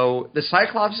whole show. The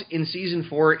Cyclops in Season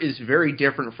 4 is very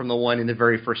different from the one in the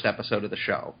very first episode of the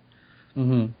show.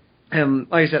 Mm-hmm. And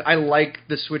like I said, I like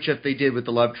the switch-up they did with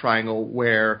the love triangle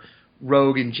where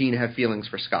Rogue and Jean have feelings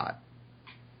for Scott.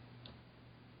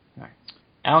 All right.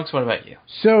 Alex, what about you?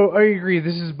 So I agree.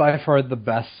 This is by far the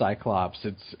best Cyclops.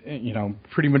 It's,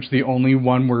 pretty much the only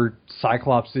one where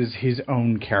Cyclops is his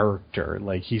own character.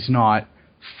 Like, he's not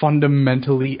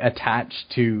fundamentally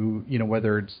attached to,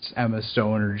 whether it's Emma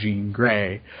Stone or Jean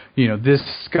Grey. This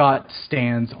Scott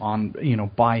stands on,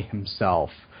 by himself.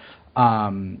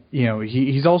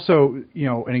 He's also,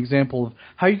 an example of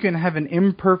how you can have an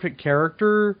imperfect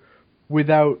character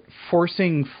without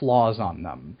forcing flaws on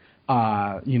them.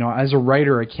 As a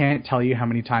writer, I can't tell you how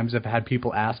many times I've had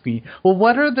people ask me, well,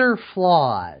 what are their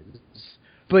flaws?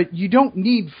 But you don't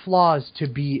need flaws to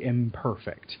be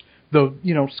imperfect. Though,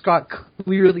 Scott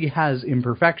clearly has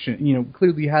imperfection,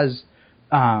 clearly has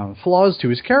flaws to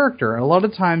his character. And a lot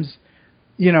of times,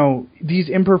 these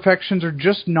imperfections are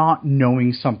just not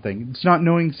knowing something. It's not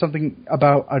knowing something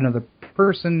about another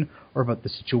person or about the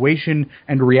situation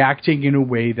and reacting in a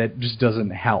way that just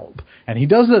doesn't help. And he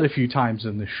does that a few times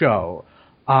in the show.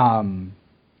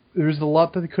 There's a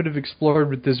lot that they could have explored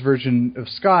with this version of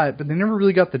Scott, but they never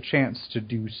really got the chance to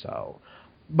do so.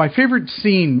 My favorite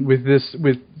scene with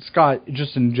Scott,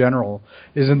 just in general,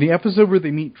 is in the episode where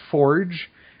they meet Forge,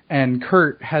 and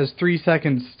Kurt has 3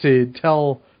 seconds to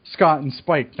tell Scott and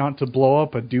Spike not to blow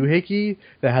up a doohickey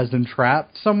that has them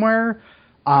trapped somewhere.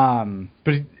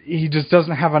 But he just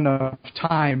doesn't have enough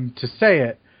time to say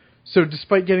it. So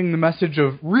despite getting the message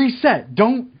of reset,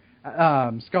 don't,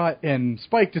 Scott and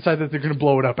Spike decide that they're going to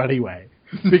blow it up anyway.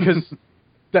 Because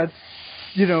that's,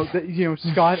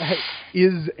 Scott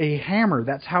is a hammer.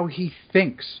 That's how he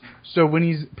thinks. So when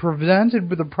he's presented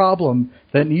with a problem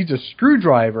that needs a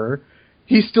screwdriver,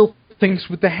 he still thinks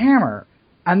with the hammer.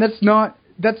 And that's not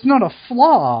a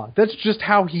flaw. That's just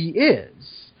how he is.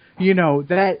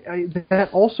 That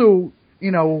also,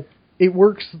 it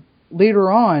works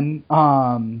later on,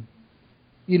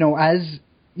 as,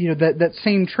 that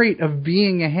same trait of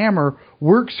being a hammer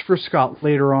works for Scott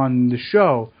later on in the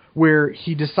show, where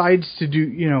he decides to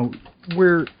do,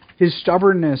 where his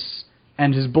stubbornness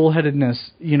and his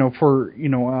bullheadedness,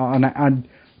 on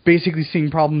basically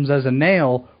seeing problems as a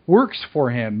nail works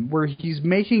for him, where he's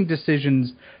making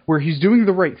decisions where he's doing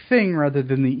the right thing rather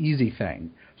than the easy thing.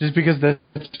 Just because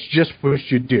that's just what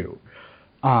you do.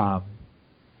 All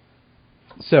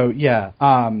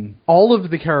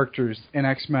of the characters in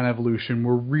X-Men Evolution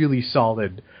were really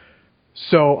solid.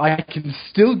 So I can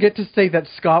still get to say that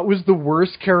Scott was the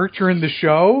worst character in the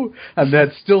show, and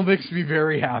that still makes me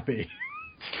very happy.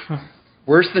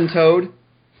 Worse than Toad?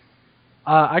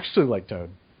 I actually like Toad.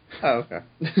 Oh, okay.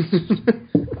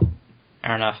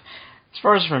 Fair enough. As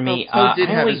far as for me, Toad did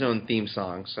have his own theme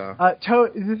song, so.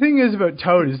 Toad. The thing is about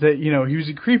Toad is that he was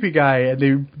a creepy guy,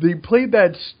 and they played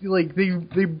that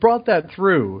they brought that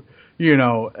through,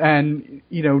 and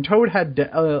Toad had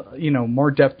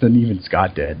more depth than even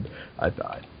Scott did, I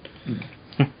thought.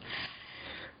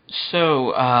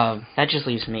 So that just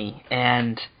leaves me,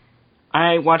 and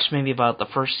I watched maybe about the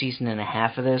first season and a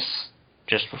half of this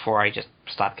just before I just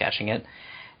stopped catching it,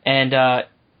 and.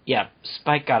 Yeah,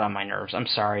 Spike got on my nerves. I'm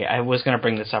sorry. I was going to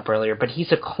bring this up earlier, but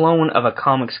he's a clone of a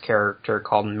comics character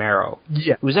called Marrow.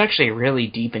 Yeah. Who's actually a really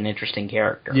deep and interesting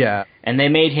character. Yeah. And they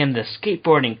made him the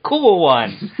skateboarding cool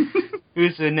one,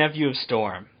 who's the nephew of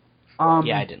Storm.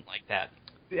 Yeah, I didn't like that.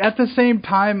 At the same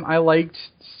time, I liked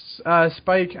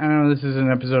Spike. I know this is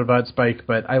an episode about Spike,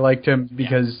 but I liked him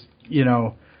because,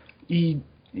 he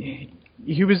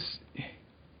was...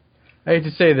 I hate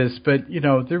to say this, but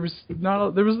there's a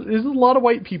lot of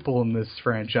white people in this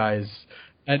franchise.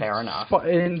 And fair enough.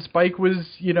 And Spike was,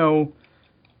 he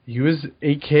was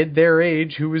a kid their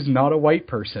age who was not a white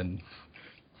person.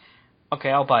 Okay,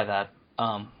 I'll buy that.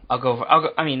 I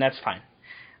mean, that's fine.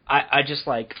 I just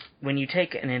like when you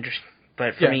take an interest.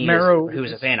 But for me,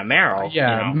 who's a fan of Marrow,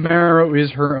 Marrow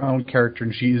is her own character,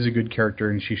 and she is a good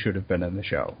character, and she should have been in the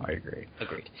show. I agree.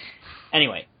 Agreed.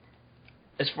 Anyway.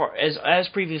 As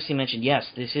previously mentioned, yes,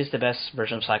 this is the best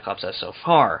version of Cyclops as so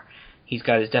far. He's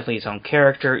got definitely his own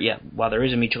character. Yeah, while there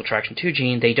is a mutual attraction to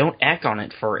Jean, they don't act on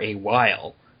it for a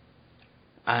while.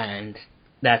 And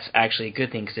that's actually a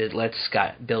good thing, because it lets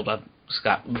Scott build up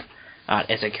Scott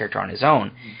as a character on his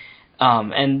own.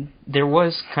 And there were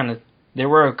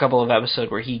a couple of episodes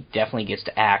where he definitely gets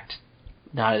to act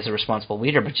not as a responsible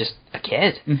leader, but just a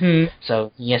kid. Mm-hmm.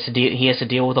 So he has to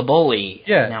deal with a bully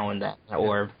now and then,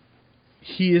 or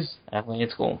he is definitely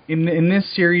at school. In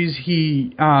this series,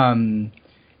 he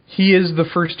is the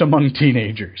first among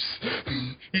teenagers.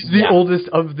 He's the oldest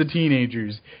of the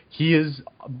teenagers. He is,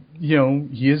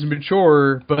 he is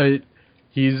mature, but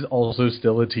he's also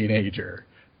still a teenager.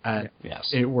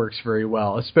 Yes. It works very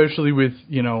well, especially with,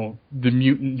 the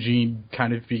mutant gene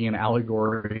kind of being an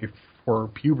allegory for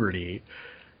puberty.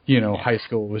 High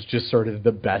school was just sort of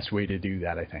the best way to do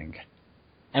that, I think.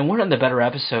 And one of the better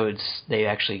episodes they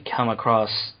actually come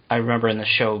across, I remember in the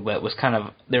show, but was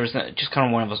there was just kind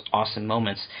of one of those awesome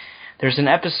moments. There's an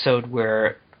episode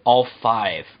where all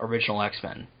 5 original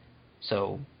X-Men,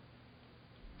 so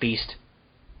Beast,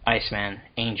 Iceman,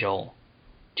 Angel,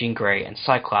 Jean Grey, and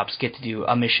Cyclops get to do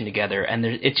a mission together, and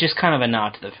it's just kind of a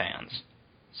nod to the fans.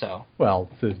 So, well,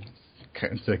 the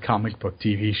comic book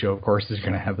TV show, of course, is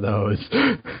going to have those.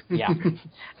 Yeah.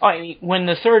 I mean, when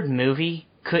the third movie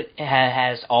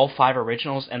has all 5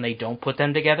 originals and they don't put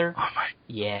them together,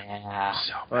 yeah.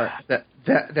 So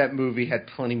that movie had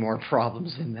plenty more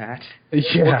problems than that.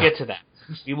 Yeah. We'll get to that.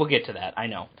 We will get to that, I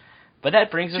know. But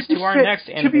that brings us to our next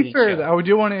animated To be fair, show. I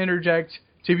do want to interject.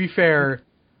 To be fair,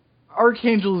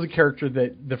 Archangel is a character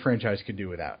that the franchise could do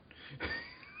without.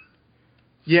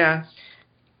 Yeah.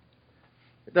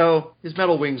 Though, his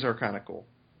metal wings are kind of cool.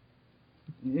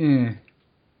 He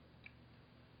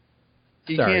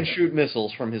can shoot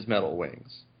missiles from his metal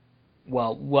wings.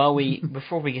 Well,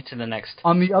 before we get to the next...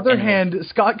 On the other hand,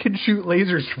 Scott can shoot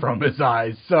lasers from his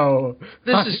eyes, so...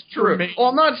 This is true.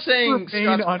 I'm not saying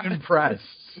Scott's unimpressed.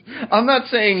 I'm not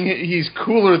saying he's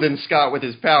cooler than Scott with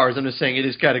his powers. I'm just saying it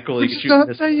is kind of cool he can shoot not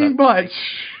missiles. saying much.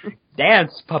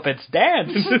 Dance, puppets,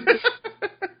 dance!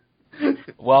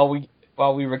 While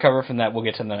we recover from that, we'll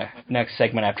get to the next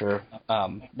segment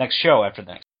next show after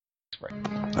the next break.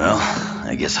 Well,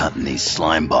 I guess hunting these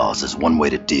slime balls is one way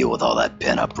to deal with all that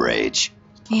pent-up rage.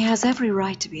 He has every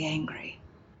right to be angry.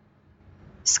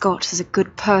 Scott is a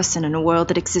good person in a world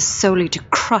that exists solely to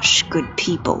crush good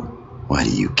people. Why do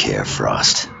you care,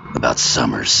 Frost? About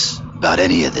Summers? About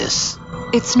any of this?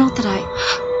 It's not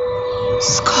that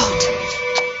Scott!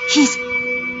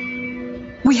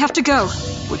 We have to go.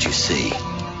 What'd you see?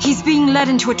 He's being led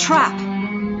into a trap.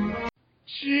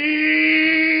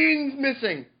 Gene's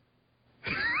missing.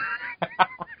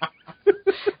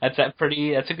 That's a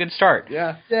good start.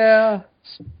 Yeah. Yeah.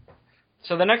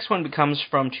 So the next one comes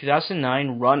from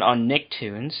 2009, run on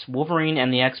Nicktoons, Wolverine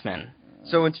and the X-Men.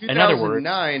 So in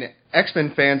 2009,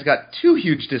 X-Men fans got 2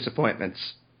 huge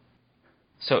disappointments.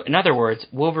 So in other words,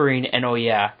 Wolverine and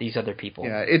these other people.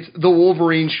 Yeah, it's the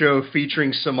Wolverine show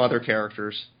featuring some other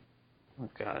characters. Oh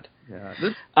God. Yeah.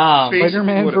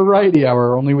 Spider-Man Variety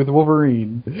Hour, only with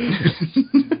Wolverine.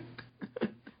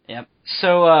 Yep.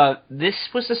 So this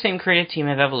was the same creative team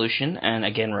of Evolution, and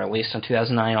again released in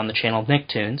 2009 on the channel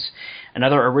Nicktoons.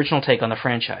 Another original take on the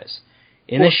franchise.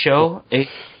 In this show,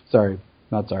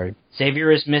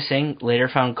 Xavier is missing, later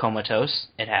found comatose.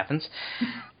 It happens.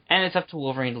 And it's up to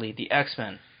Wolverine to lead the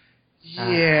X-Men.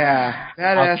 Yeah,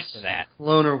 badass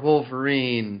loner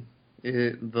Wolverine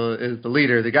is the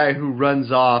leader, the guy who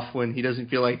runs off when he doesn't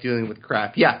feel like dealing with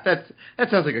crap. Yeah, that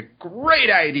sounds like a great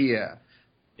idea.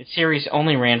 The series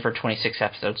only ran for 26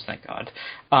 episodes, thank God.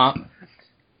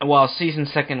 While second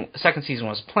season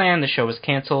was planned, the show was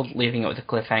canceled, leaving it with a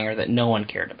cliffhanger that no one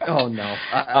cared about. Oh, no.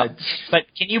 But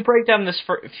can you break down this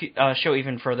show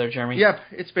even further, Jeremy? Yep,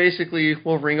 it's basically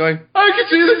Wolverine going, I can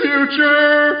see the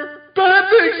future! Bad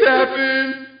things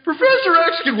happen! Professor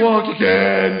X can walk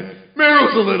again!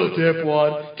 Meryl's a little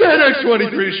dipwad!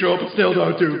 10X-23 show up and still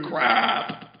don't do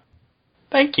crap!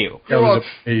 Thank you. That was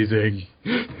amazing.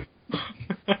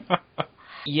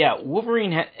 Yeah,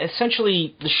 Wolverine,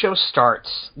 essentially, the show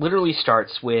literally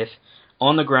starts with,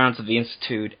 on the grounds of the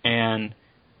Institute, and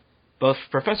both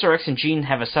Professor X and Jean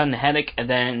have a sudden headache, and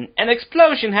then an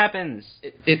explosion happens!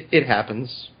 It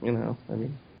happens, I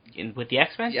mean... With the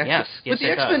X-Men? Yes. With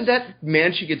the X-Men, that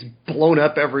mansion gets blown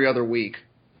up every other week.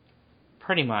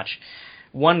 Pretty much.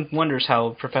 One wonders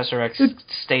how Professor X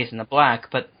stays in the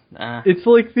black, but... It's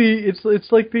like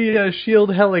the Shield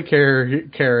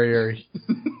helicarrier.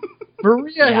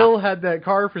 Maria Hill had that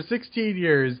car for 16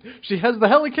 years. She has the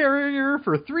helicarrier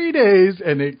for 3 days,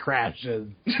 and it crashes.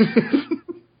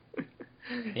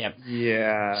 Yep.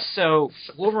 Yeah. So,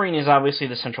 Wolverine is obviously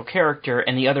the central character,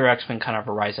 and the other X-Men kind of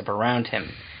rise up around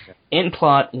him. In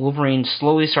plot, Wolverine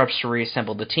slowly starts to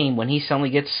reassemble the team when he suddenly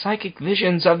gets psychic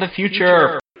visions of the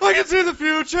future. I can see the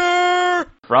future!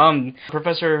 from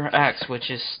Professor X, which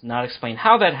is not explained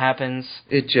how that happens.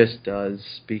 It just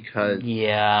does, because...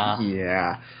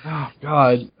 Yeah. Oh,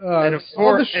 God. I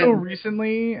saw the show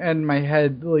recently, and my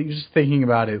head, like, just thinking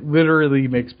about it, literally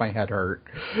makes my head hurt.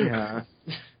 Yeah.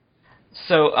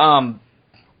 So,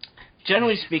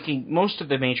 generally speaking, most of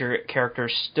the major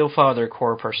characters still follow their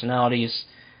core personalities.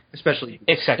 Especially...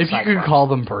 Except if Cyclops. you could call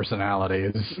them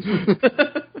personalities.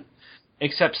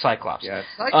 Except Cyclops. Yeah,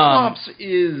 Cyclops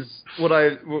is what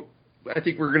I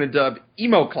think we're going to dub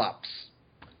Emo-clops.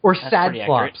 Or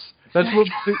Sad-clops. That's what...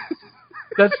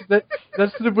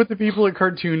 That's what the people at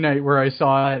Cartoon Night where I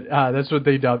saw it. That's what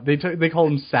they dubbed. They call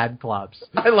them Sad-clops.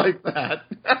 I like that.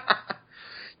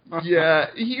 Yeah,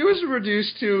 he was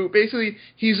reduced to, basically,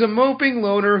 he's a moping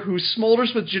loner who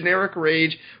smolders with generic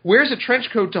rage, wears a trench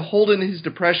coat to hold in his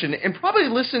depression, and probably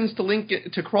listens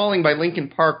to Crawling by Linkin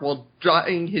Park while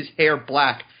dyeing his hair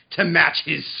black to match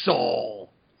his soul.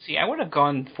 See, I would have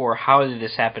gone for How Did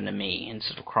This Happen to Me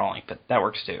instead of Crawling, but that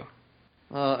works too.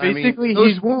 Basically,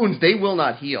 those wounds, they will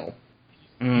not heal.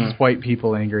 He's white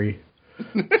people angry.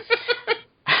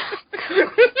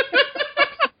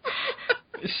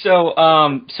 So,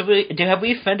 have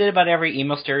we offended about every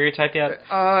emo stereotype yet?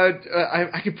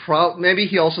 I could probably... Maybe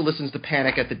he also listens to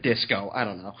Panic at the Disco. I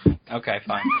don't know. Okay,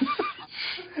 fine.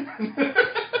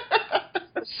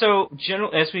 So,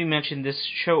 as we mentioned, this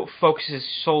show focuses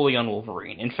solely on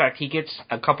Wolverine. In fact, he gets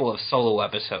a couple of solo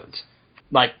episodes.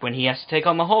 Like when he has to take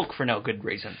on the Hulk for no good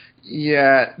reason.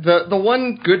 Yeah, the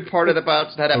one good part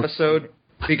about that episode,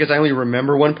 because I only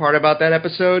remember one part about that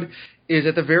episode, is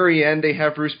at the very end they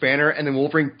have Bruce Banner and then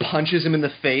Wolverine punches him in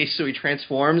the face so he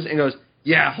transforms and goes,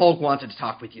 yeah, Hulk wanted to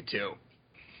talk with you too.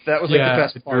 That was like the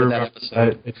best part of that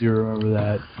episode. I do remember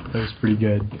that. That was pretty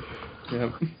good.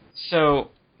 Yeah. So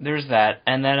there's that.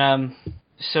 And then,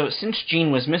 so since Jean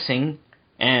was missing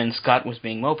and Scott was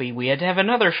being mopey, we had to have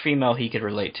another female he could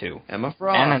relate to. Emma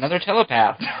Frost. And another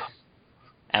telepath.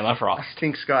 Emma Frost. I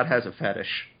think Scott has a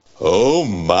fetish. Oh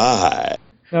my.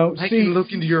 No, I can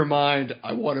look into your mind.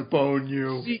 I want to bone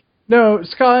you. No,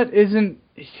 Scott isn't...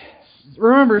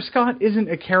 Remember, Scott isn't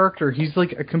a character. He's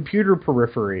like a computer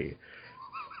periphery.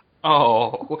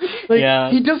 Oh, like,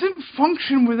 yeah. He doesn't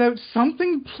function without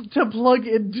something to plug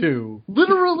into.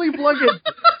 Literally plug into.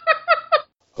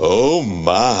 Oh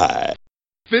my.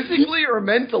 Physically or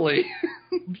mentally?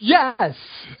 Yes.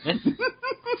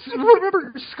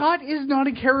 Remember, Scott is not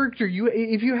a character.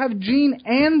 If you have Jean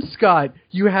and Scott,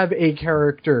 you have a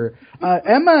character.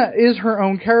 Emma is her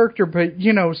own character, but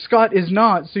Scott is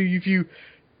not. So if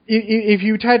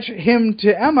you attach him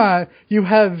to Emma, you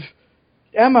have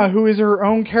Emma, who is her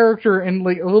own character, and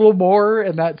like a little more,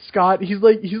 and that Scott, he's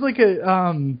like He's like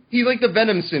the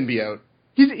Venom symbiote.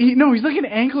 He's like an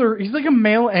angler. He's like a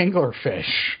male anglerfish.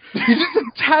 He just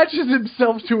attaches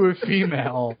himself to a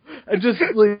female and just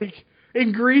like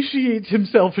ingratiates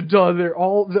himself into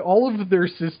all of their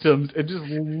systems and just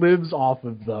lives off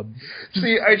of them.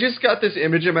 See, I just got this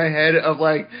image in my head of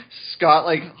like Scott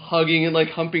like hugging and like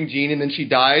humping Jean, and then she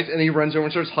dies, and he runs over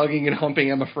and starts hugging and humping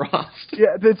Emma Frost.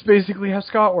 Yeah, that's basically how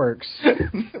Scott works.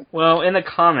 Well, in the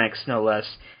comics, no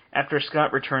less, after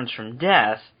Scott returns from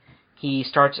death, he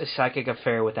starts a psychic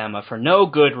affair with Emma for no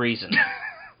good reason.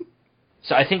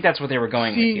 So I think that's what they were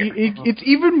going with here. It's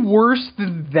even worse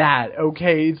than that,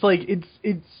 okay? It's like,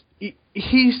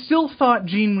 he still thought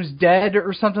Jean was dead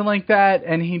or something like that,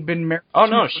 and he'd been married. Oh,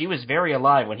 no, she was very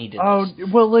alive when he did this. Oh,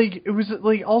 well, like, it was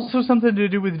like also something to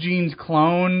do with Jean's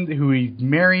clone, who he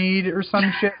married or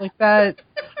some shit like that.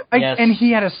 Yes. And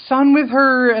he had a son with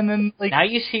her, and then, like... Now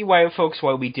you see why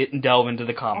we didn't delve into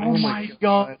the comics. Oh my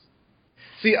god.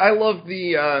 See, I love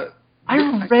the... I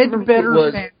read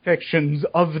better fan fictions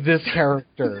of this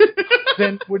character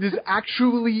than what is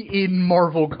actually in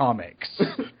Marvel Comics.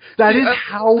 That is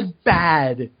how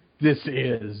bad this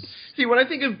is. See, when I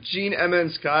think of Jean, Emma,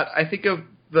 and Scott, I think of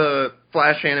the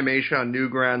Flash animation on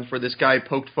Newgrounds where this guy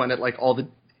poked fun at like all the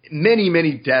many,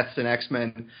 many deaths in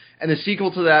X-Men. And the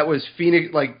sequel to that was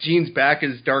Phoenix, like Jean's back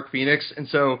as Dark Phoenix, and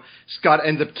so Scott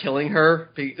ends up killing her,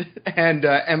 and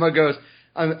Emma goes...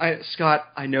 Scott,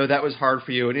 I know that was hard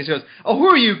for you. And he goes, oh, who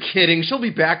are you kidding? She'll be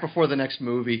back before the next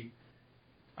movie.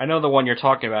 I know the one you're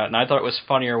talking about, and I thought it was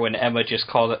funnier when Emma just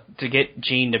called it, to get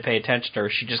Jean to pay attention to her,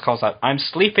 she just calls out, I'm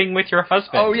sleeping with your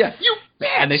husband. Oh, yeah, you bitch!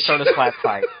 And they start a slap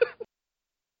fight.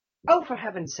 Oh, for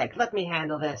heaven's sake, let me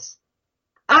handle this.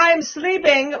 I'm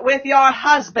sleeping with your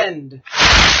husband.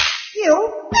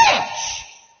 You bitch!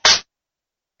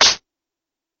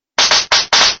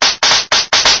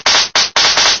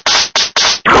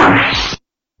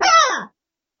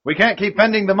 We can't keep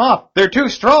fending them off. They're too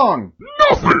strong.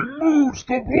 Nothing moves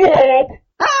the blob.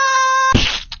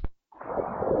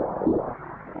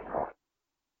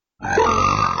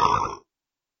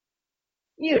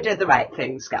 You did the right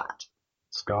thing, Scott.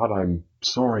 Scott, I'm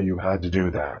sorry you had to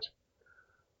do that.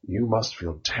 You must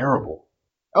feel terrible.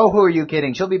 Oh, who are you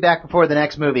kidding? She'll be back before the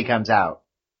next movie comes out.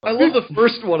 I love the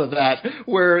first one of that,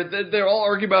 where they're all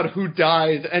arguing about who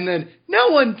dies, and then, no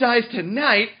one dies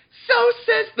tonight, so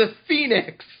says the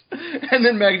Phoenix. And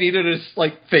then Magneto just,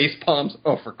 like, face palms.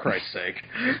 Oh, for Christ's sake.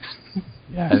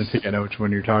 Yeah, I think I know which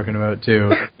one you're talking about,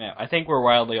 too. Yeah, I think we're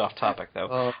wildly off topic,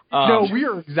 though. No, we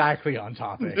are exactly on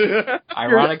topic.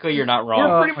 Ironically, you're not wrong.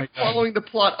 We're pretty much following the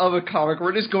plot of a comic.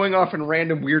 We're just going off in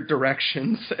random weird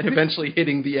directions and eventually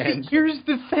hitting the end. Here's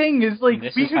the thing, is like,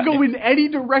 we could go in any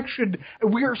direction,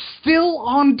 and we are still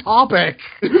on topic.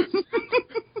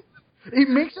 It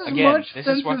makes as much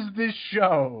sense as this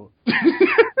show.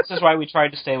 This is why we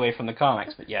tried to stay away from the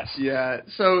comics, but yes. Yeah,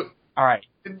 so... All right,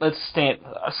 let's stay...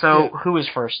 So, who is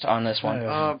first on this one?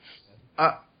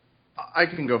 I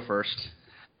can go first.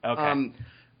 Okay.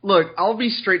 Look, I'll be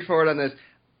straightforward on this.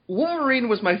 Wolverine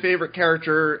was my favorite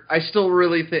character. I still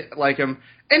really like him.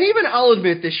 And even I'll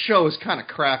admit this show is kind of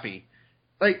crappy.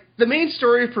 Like, the main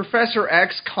story of Professor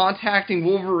X contacting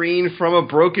Wolverine from a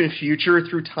broken future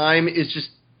through time is just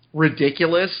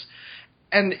ridiculous.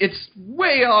 And it's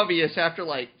way obvious after,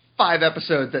 like, 5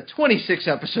 episodes that 26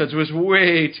 episodes was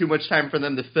way too much time for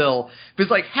them to fill. Because,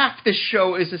 like, half this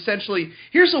show is essentially,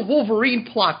 here's a Wolverine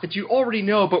plot that you already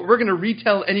know, but we're going to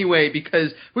retell anyway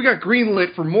because we got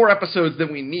greenlit for more episodes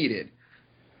than we needed.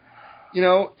 You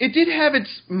know, it did have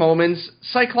its moments.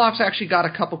 Cyclops actually got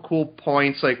a couple cool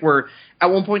points, like where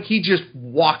at one point he just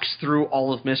walks through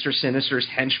all of Mr. Sinister's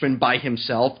henchmen by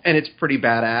himself, and it's pretty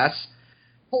badass.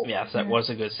 Yes, that was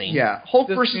a good scene. Yeah, Hulk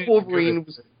versus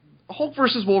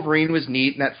Wolverine was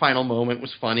neat, and that final moment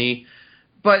was funny.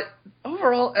 But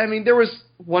overall, I mean, there was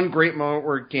one great moment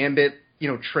where Gambit, you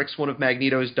know, tricks one of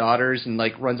Magneto's daughters and,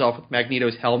 like, runs off with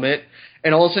Magneto's helmet,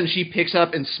 and all of a sudden she picks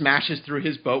up and smashes through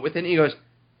his boat with it, and he goes,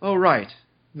 "Oh, right,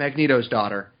 Magneto's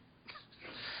daughter."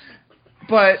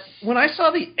 But when I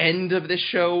saw the end of this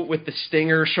show with the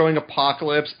Stinger showing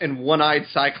Apocalypse and one-eyed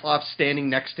Cyclops standing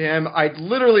next to him, I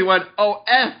literally went, "Oh,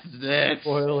 F this."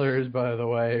 Spoilers, by the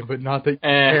way, but not that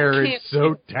care is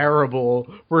so terrible.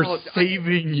 We're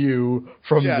saving you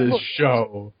from this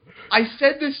show. I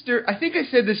said this. I think I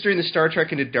said this during the Star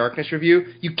Trek Into Darkness review.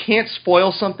 You can't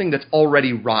spoil something that's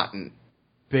already rotten.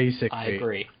 Basically, I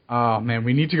agree. Oh man,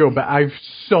 we need to go back. I have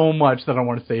so much that I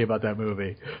want to say about that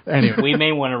movie. Anyway, we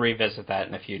may want to revisit that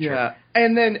in the future. Yeah,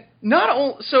 and then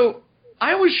so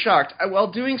I was shocked while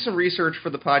doing some research for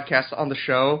the podcast on the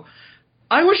show.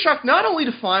 I was shocked not only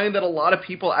to find that a lot of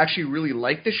people actually really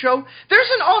like the show. There's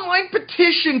an online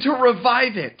petition to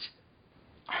revive it.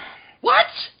 What?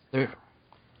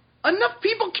 Enough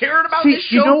people cared about this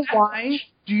show. You know why?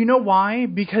 Do you know why?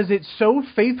 Because it's so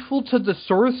faithful to the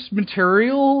source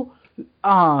material.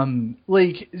 Yeah,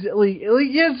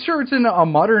 sure, it's a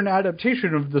modern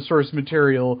adaptation of the source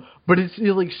material, but it's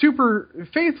like super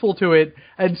faithful to it,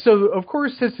 and so of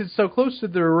course, since it's so close to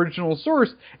the original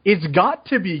source, it's got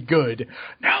to be good.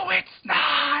 No, it's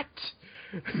not.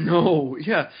 No,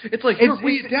 yeah, it's like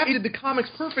we adapted the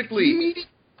comics perfectly.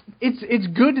 It's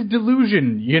good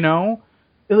delusion, you know.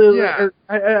 Yeah.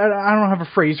 I don't have a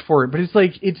phrase for it, but it's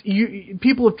like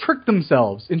people have tricked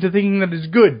themselves into thinking that it's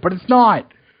good, but it's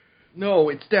not. No,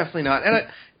 it's definitely not. And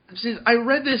I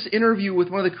read this interview with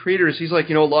one of the creators. He's like,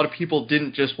 you know, a lot of people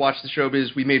didn't just watch the show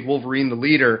because we made Wolverine the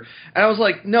leader. And I was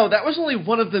like, no, that was only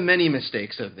one of the many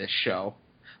mistakes of this show.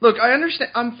 Look, I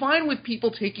understand. I'm fine with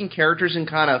people taking characters and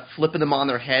kind of flipping them on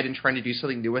their head and trying to do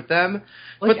something new with them.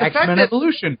 Like but X-Men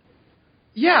Evolution.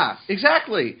 Yeah,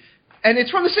 exactly. And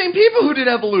it's from the same people who did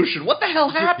Evolution. What the hell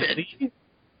happened?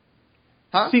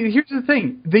 Huh? See, here's the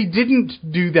thing. They didn't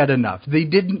do that enough. They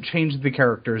didn't change the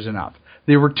characters enough.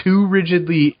 They were too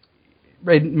rigidly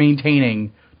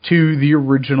maintaining to the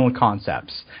original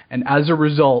concepts. And as a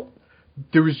result,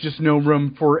 there was just no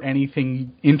room for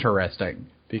anything interesting.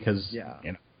 Because, you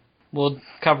know. We'll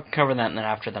cover that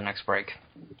after the next break.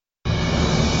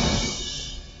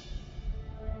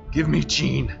 Give me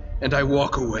Jean, and I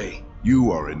walk away.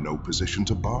 You are in no position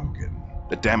to bargain.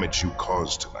 The damage you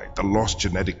caused tonight, the lost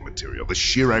genetic material, the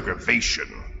sheer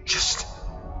aggravation. Just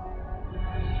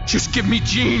give me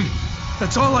Jean.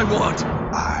 That's all I want.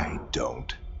 I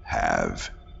don't have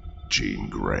Jean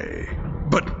Grey.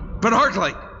 But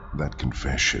Arclight. That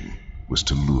confession was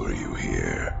to lure you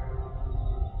here.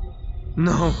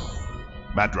 No.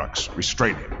 Madrox,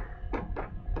 restrain him.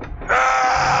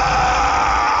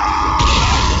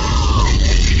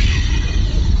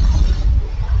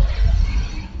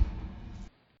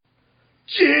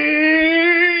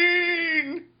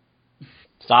 Jean!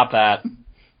 Stop that.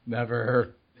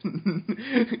 Never.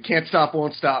 Can't stop,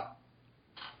 won't stop.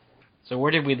 So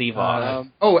where did we leave off?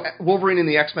 Wolverine and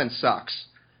the X-Men sucks.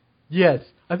 Yes.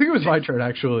 I think it was my turn,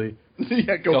 actually.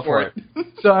 Yeah, go for it.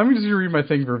 So I'm just going to read my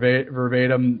thing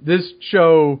verbatim. This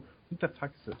show... What the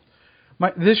fuck is this?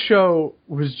 This show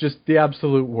was just the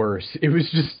absolute worst. It was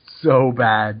just so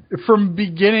bad. From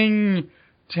beginning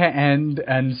to end,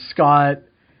 and Scott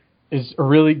is a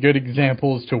really good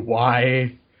example as to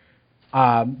why.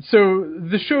 So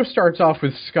the show starts off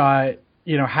with Scott,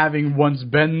 having once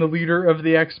been the leader of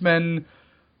the X-Men,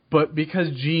 but because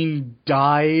Jean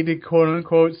died,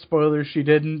 quote-unquote, spoilers, she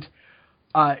didn't,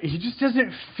 he just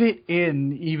doesn't fit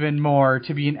in even more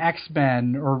to be an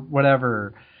X-Men or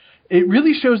whatever. It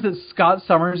really shows that Scott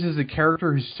Summers is a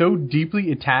character who's so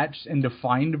deeply attached and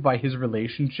defined by his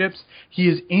relationships, he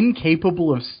is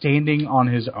incapable of standing on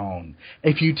his own.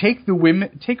 If you take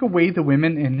away the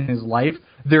women in his life,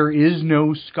 there is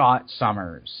no Scott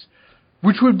Summers.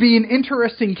 Which would be an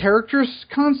interesting character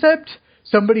concept.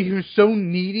 Somebody who's so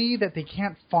needy that they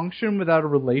can't function without a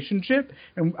relationship.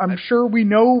 And I'm sure we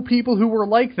know people who were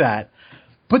like that.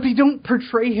 But they don't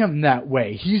portray him that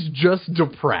way. He's just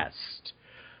depressed.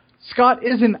 Scott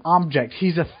is an object.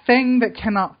 He's a thing that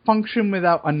cannot function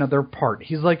without another part.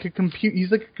 He's like a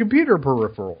computer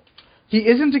peripheral. He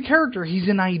isn't a character. He's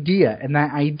an idea, and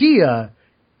that idea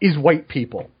is white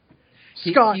people.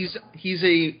 Scott, he's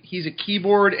a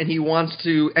keyboard, and he wants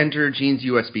to enter Jean's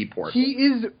USB port.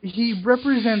 He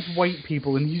represents white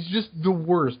people, and he's just the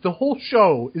worst. The whole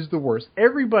show is the worst.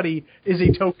 Everybody is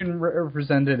a token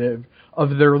representative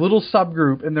of their little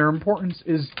subgroup, and their importance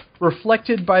is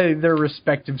reflected by their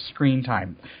respective screen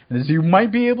time. And as you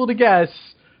might be able to guess,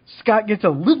 Scott gets a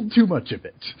little too much of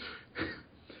it.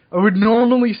 I would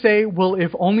normally say, well,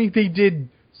 if only they did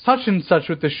such and such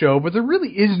with the show, but there really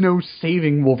is no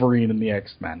saving Wolverine and the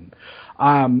X-Men.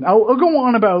 I'll go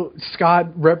on about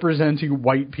Scott representing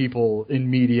white people in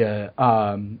media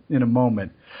in a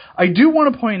moment. I do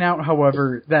want to point out,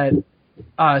 however, that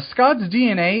Scott's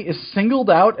DNA is singled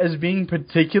out as being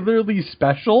particularly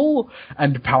special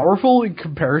and powerful in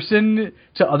comparison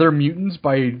to other mutants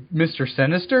by Mr.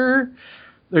 Sinister,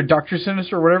 or Dr.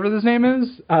 Sinister, or whatever his name is.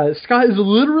 Scott is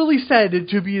literally said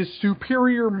to be a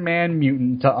superior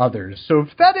man-mutant to others. So if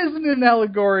that isn't an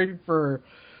allegory for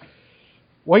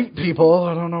white people,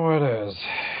 I don't know what is.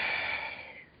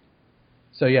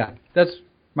 So yeah, that's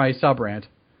my sub-rant.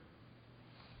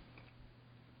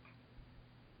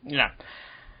 Yeah.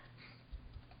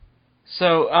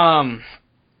 So,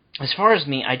 as far as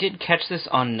me, I did catch this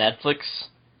on Netflix,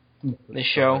 this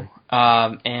show,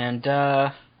 and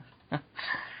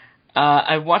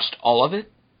I watched all of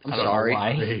it. I'm sorry.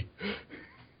 I don't know why.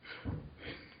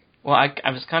 Well,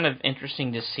 I was kind of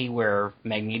interesting to see where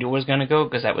Magneto was going to go,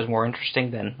 because that was more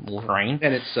interesting than Wolverine.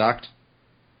 And it sucked.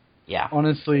 Yeah.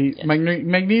 Honestly, yes.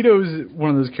 Magneto's one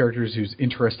of those characters who's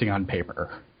interesting on paper.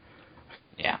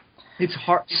 Yeah. It's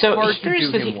hard to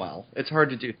do him well. It's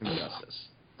hard to do him justice.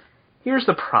 Here's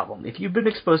the problem. If you've been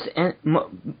exposed to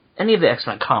any of the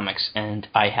X-Men comics, and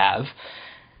I have...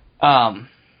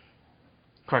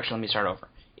 Correction, let me start over.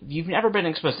 If you've never been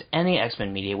exposed to any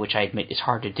X-Men media, which I admit is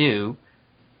hard to do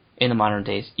in the modern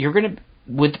days,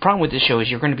 the problem with this show is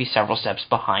you're going to be several steps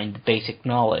behind the basic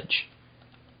knowledge.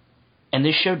 And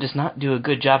this show does not do a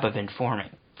good job of informing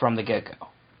from the get-go.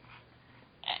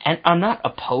 And I'm not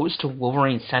opposed to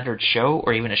Wolverine-centered show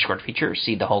or even a short feature.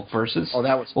 See the Hulk versus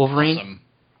Wolverine. Awesome.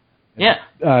 Yeah.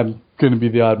 I'm going to be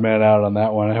the odd man out on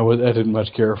that one. I didn't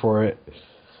much care for it.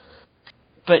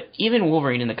 But even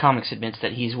Wolverine in the comics admits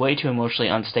that he's way too emotionally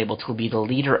unstable to be the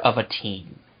leader of a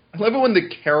team. I love it when the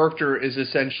character is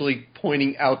essentially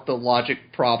pointing out the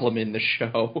logic problem in the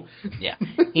show. Yeah.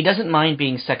 He doesn't mind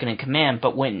being second in command,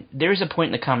 but when there's a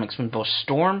point in the comics when both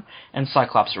Storm and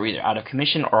Cyclops are either out of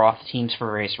commission or off the teams for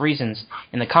various reasons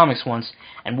in the comics once,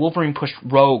 and Wolverine pushed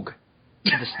Rogue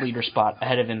to this leader spot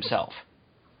ahead of himself.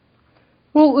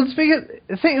 Well, let's make it.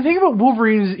 Think about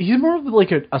Wolverine. He's more of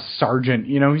like a sergeant.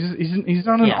 He's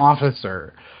not an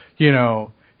officer.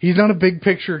 He's not a big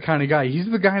picture kind of guy. He's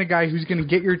the kind of guy who's going to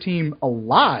get your team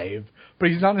alive, but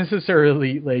he's not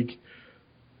necessarily like,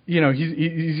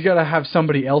 he's got to have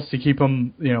somebody else to keep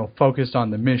him, focused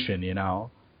on the mission.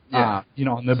 On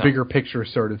the bigger picture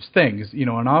sort of things.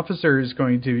 An officer is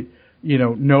going to,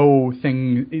 know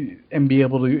things and be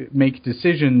able to make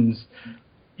decisions.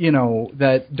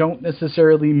 That don't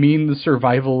necessarily mean the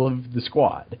survival of the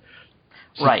squad.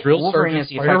 So right. Drill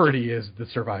Sergeant's priority is the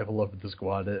survival of the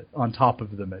squad on top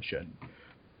of the mission.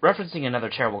 Referencing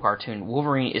another terrible cartoon,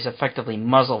 Wolverine is effectively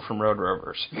Muzzle from Road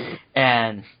Rovers.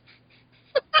 And,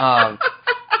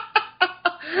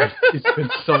 it's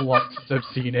been so long since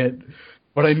I've seen it,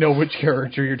 but I know which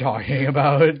character you're talking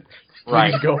about.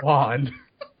 Please go on.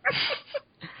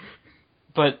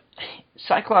 But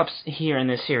Cyclops here in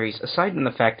this series, aside from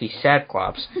the fact he's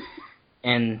Sadclops,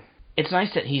 and it's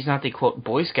nice that he's not the, quote,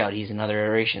 Boy Scout he's in other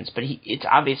iterations, but it's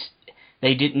obvious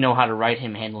they didn't know how to write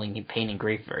him handling pain and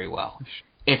grief very well.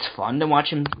 It's fun to watch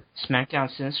him smack down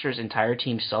Sinister's entire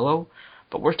team solo,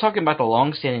 but we're talking about the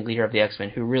long-standing leader of the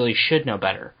X-Men who really should know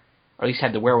better, or at least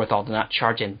had the wherewithal to not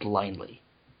charge in blindly.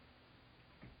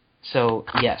 So,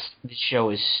 yes, this show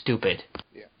is stupid.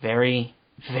 Yeah. Very,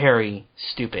 very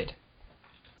stupid.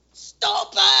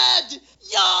 Stupid!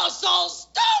 You're so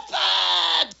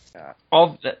stupid!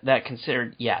 All that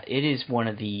considered, yeah, this is one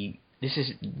of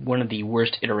the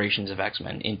worst iterations of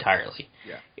X-Men entirely.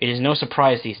 Yeah. It is no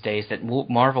surprise these days that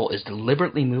Marvel is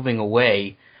deliberately moving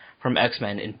away from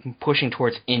X-Men and pushing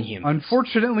towards Inhumans.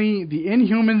 Unfortunately, the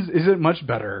Inhumans isn't much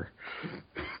better.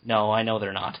 No, I know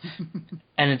they're not.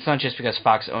 And it's not just because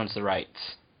Fox owns the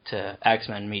rights to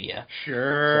X-Men media.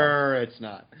 Sure, so. It's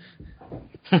not.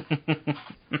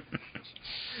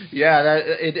 Yeah,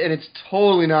 and it's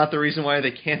totally not the reason why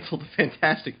they canceled the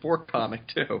Fantastic Four comic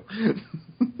too.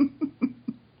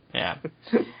 Yeah.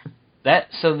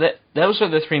 Those are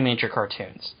the three major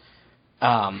cartoons.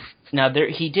 Now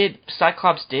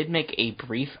Cyclops did make a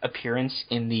brief appearance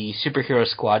in the Superhero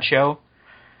Squad show,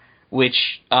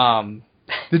 which the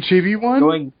chibi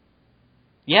one.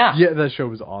 Yeah, that show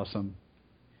was awesome.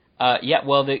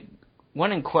 Well, the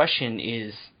one in question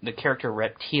is the character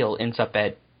Reptile ends up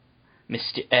at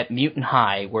Mutant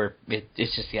High, where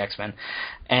it's just the X-Men,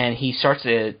 and he starts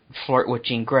to flirt with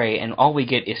Jean Grey, and all we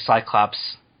get is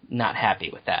Cyclops not happy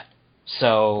with that.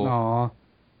 So,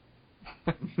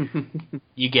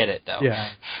 you get it though.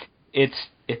 Yeah, it's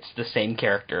the same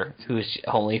character who is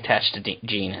only attached to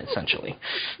Jean essentially.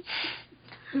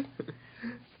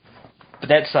 But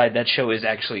that show is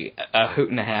actually a hoot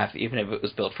and a half, even if it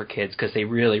was built for kids, because they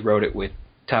really wrote it with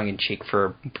tongue in cheek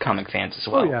for comic fans as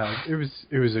well. Oh yeah, it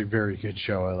was a very good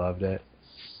show. I loved it.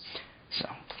 So,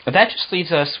 but that just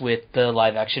leaves us with the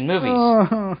live action movies.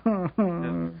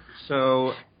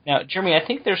 So now, Jeremy, I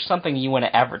think there's something you want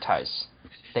to advertise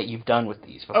that you've done with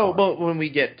these before. Oh, well, when we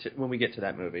get to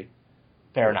that movie.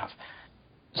 Fair enough.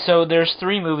 So there's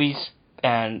 3 movies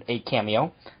and a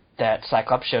cameo that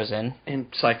Cyclops shows in. And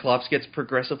Cyclops gets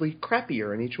progressively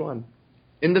crappier in each one.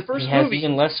 In the first he has movie,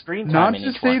 even less screen time. Not in to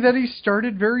each say one. that he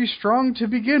started very strong to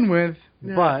begin with,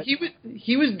 but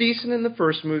he was decent in the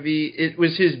first movie. It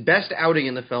was his best outing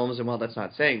in the films, and while that's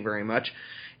not saying very much,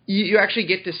 you actually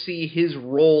get to see his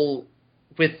role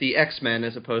with the X-Men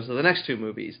as opposed to the next 2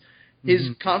 movies. His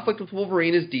conflict with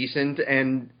Wolverine is decent,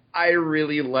 and I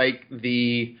really like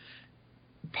the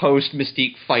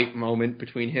post-Mystique fight moment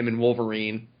between him and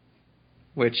Wolverine,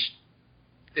 which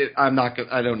I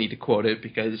don't need to quote it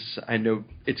because I know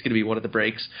it's going to be one of the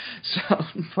breaks. So,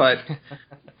 but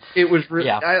it was really,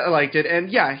 I liked it,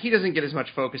 and yeah, he doesn't get as much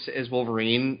focus as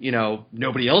Wolverine. You know,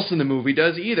 nobody else in the movie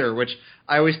does either. Which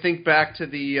I always think back to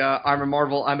the I'm a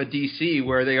Marvel, I'm a DC,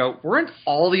 where they go, weren't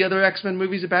all the other X-Men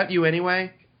movies about you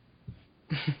anyway?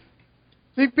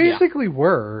 They basically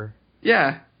were.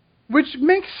 Yeah. Which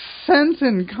makes sense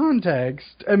in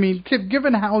context. I mean,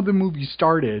 given how the movie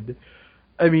started,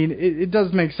 I mean, it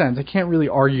does make sense. I can't really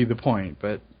argue the point,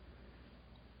 but...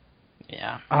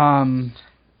 Yeah.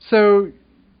 So,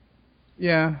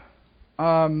 yeah.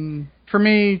 For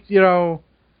me, you know,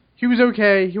 he was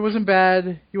okay. He wasn't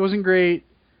bad. He wasn't great.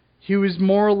 He was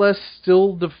more or less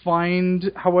still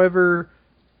defined, however,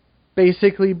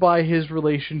 basically by his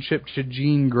relationship to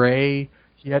Jean Grey.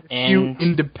 He had a few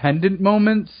independent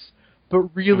moments, but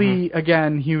really,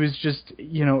 again, he was just,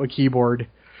 you know, a keyboard.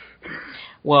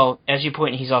 Well, as you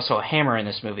point, he's also a hammer in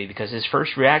this movie because his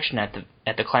first reaction at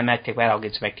the climactic battle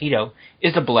against Magneto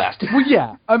is to blast him. Well,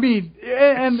 yeah, I mean,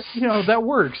 and you know that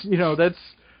works. You know,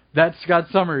 that's Scott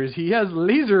Summers. He has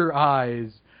laser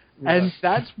eyes, and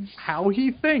that's how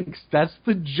he thinks. That's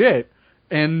legit,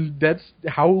 and that's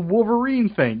how Wolverine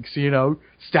thinks. You know,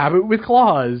 stab it with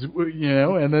claws. You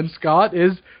know, and then Scott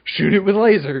is shoot it with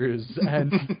lasers,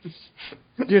 and.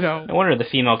 You know, no wonder the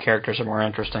female characters are more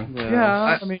interesting.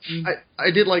 Yeah,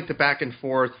 I did like the back and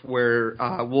forth where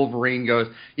Wolverine goes,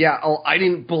 "Yeah, I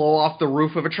didn't blow off the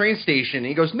roof of a train station." And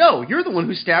he goes, "No, you're the one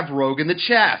who stabbed Rogue in the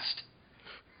chest."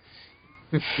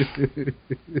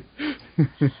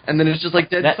 And then it's just like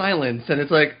dead silence, and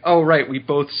it's like, "Oh right, we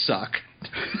both suck."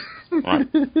 Right.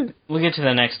 We'll get to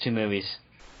the next 2 movies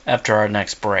after our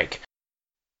next break.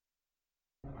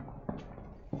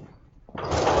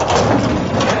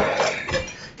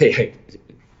 Hey,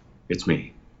 it's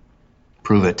me.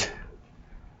 Prove it.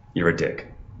 You're a dick.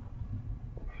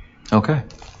 Okay.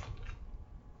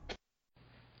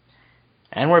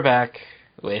 And we're back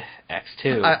with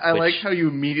X2. I like how you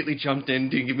immediately jumped in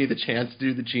to give me the chance to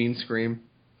do the Gene scream.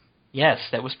 Yes,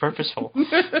 that was purposeful.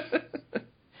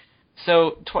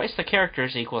 So, twice the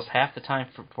characters equals half the time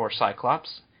for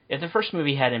Cyclops. If the first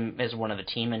movie had him as one of the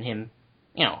team and him,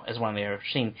 as one of the other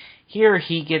team, here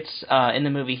he gets, in the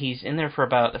movie, he's in there for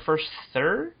about the first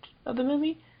third of the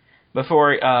movie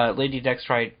before Lady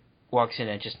Dextrite walks in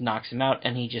and just knocks him out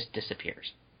and he just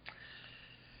disappears.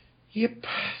 Yep.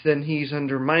 Then he's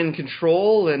under mind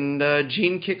control and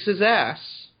Gene kicks his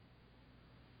ass.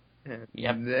 And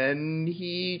then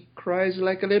he cries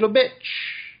like a little bitch.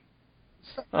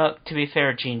 To be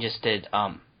fair, Gene just did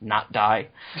not die.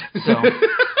 So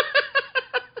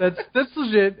that's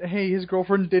legit. Hey, his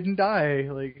girlfriend didn't die.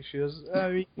 Like she was.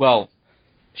 Well,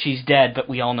 she's dead, but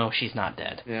we all know she's not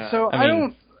dead. Yeah. So I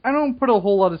don't put a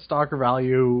whole lot of stock or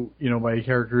value, by a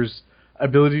character's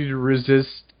ability to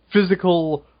resist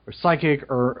physical or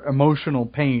psychic or emotional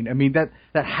pain. I mean that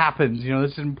happens.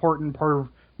 That's an important part of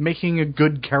making a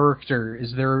good character.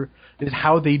 Is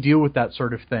how they deal with that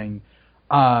sort of thing.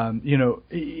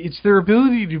 It's their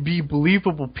ability to be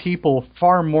believable people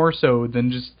far more so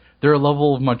than just their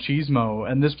level of machismo.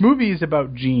 And this movie is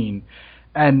about Jean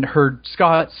and her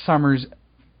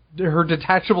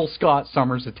detachable Scott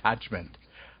Summers attachment.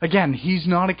 Again, he's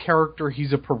not a character,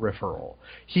 he's a peripheral.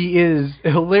 He is,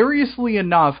 hilariously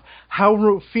enough,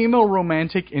 how female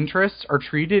romantic interests are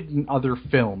treated in other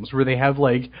films, where they have,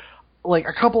 like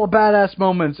a couple of badass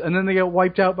moments, and then they get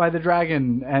wiped out by the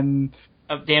dragon, and...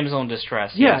 A damsel in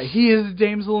distress. Yeah, yes. He is a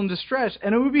damsel in distress,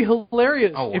 and it would be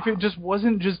hilarious if it just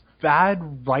wasn't just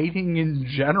bad writing in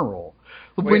general.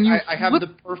 Wait,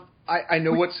 I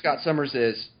know what Scott Summers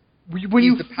is.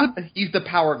 He's the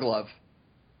Power Glove.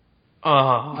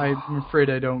 I'm afraid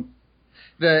I don't.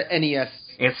 The NES.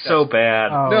 It's so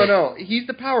bad. No, he's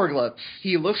the Power Glove.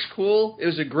 He looks cool. It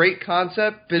was a great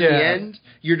concept, but in the end,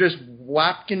 you're just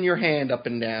whacking your hand up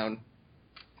and down.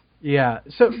 Yeah.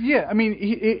 So, I mean,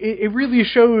 it really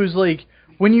shows, like,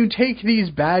 when you take these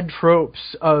bad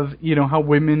tropes of, how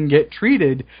women get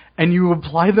treated, and you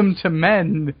apply them to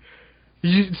men,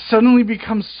 it suddenly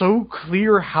becomes so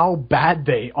clear how bad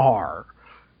they are.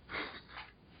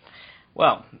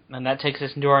 Well, and that takes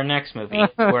us into our next movie,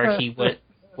 where he would...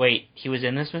 Wait, he was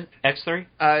in this X3?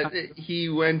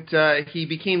 He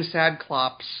became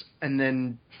Sadclops and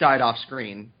then died off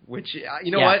screen, which,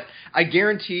 what? I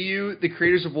guarantee you the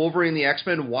creators of Wolverine and the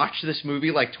X-Men watched this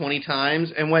movie like 20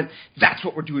 times and went, that's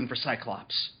what we're doing for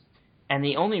Cyclops. And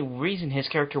the only reason his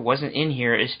character wasn't in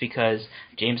here is because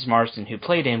James Marsden, who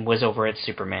played him, was over at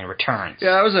Superman Returns.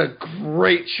 Yeah, that was a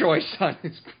great choice on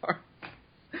his part.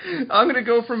 I'm going to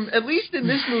go from, at least in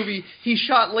this movie, he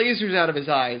shot lasers out of his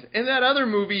eyes. In that other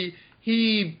movie,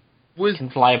 he can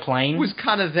fly a plane? Was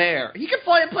kind of there. He can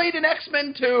fly a plane in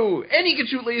X-Men too, and he can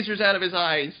shoot lasers out of his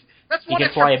eyes. That's he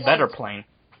can fly a better plane.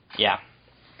 Yeah.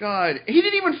 God, he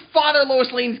didn't even father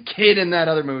Lois Lane's kid in that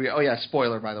other movie. Oh yeah,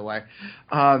 spoiler by the way.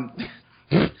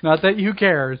 Not that you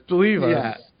care, believe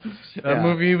us. That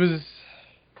movie was...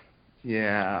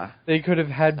 Yeah. They could have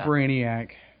had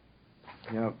Brainiac.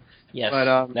 Yep. Yes,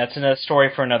 but, that's a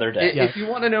story for another day. If you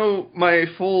want to know my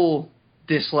full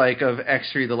dislike of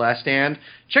X3 The Last Stand,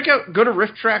 go to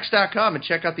rifftracks.com and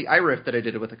check out the iRiff that I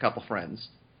did with a couple friends.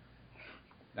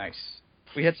 Nice.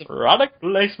 We had some product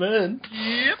placement.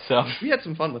 Yep. So we had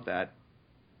some fun with that.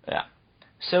 Yeah.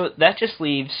 So that just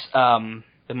leaves the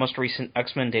most recent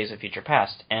X-Men Days of Future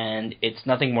Past, and it's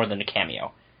nothing more than a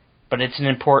cameo. But it's an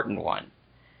important one.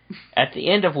 At the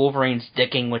end of Wolverine's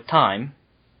Dicking with Time,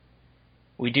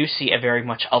 we do see a very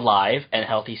much alive and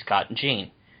healthy Scott and Jean.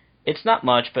 It's not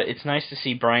much, but it's nice to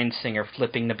see Bryan Singer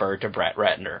flipping the bird to Brett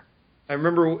Ratner. I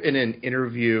remember in an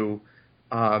interview,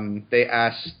 they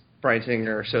asked Bryan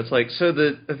Singer, so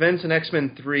the events in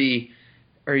X-Men 3,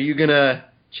 are you going to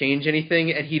change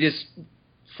anything? And he just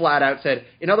flat out said,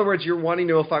 in other words, you're wanting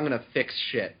to know if I'm going to fix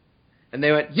shit. And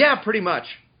they went, yeah, pretty much.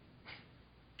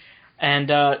 And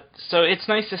so it's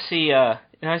nice to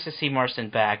see Marston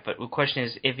back, but the question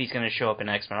is if he's going to show up in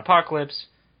X-Men Apocalypse.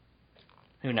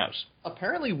 Who knows?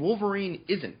 Apparently Wolverine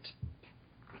isn't.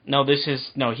 No,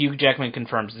 Hugh Jackman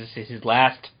confirms this is his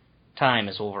last time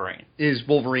as Wolverine. Is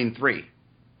Wolverine 3.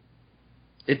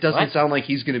 It doesn't sound like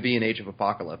he's going to be in Age of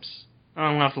Apocalypse.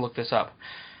 I'm going to have to look this up.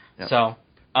 Yep. So,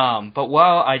 but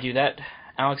while I do that,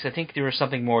 Alex, I think there was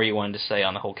something more you wanted to say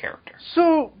on the whole character.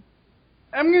 So,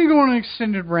 I'm going to go on an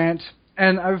extended rant.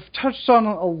 And I've touched on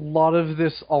a lot of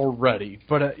this already,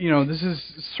 but, this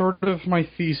is sort of my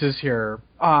thesis here.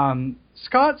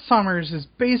 Scott Summers is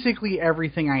basically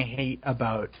everything I hate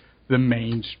about the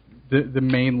the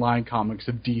mainline comics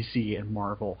of DC and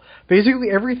Marvel. Basically,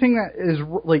 everything that is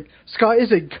like Scott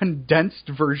is a condensed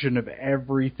version of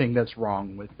everything that's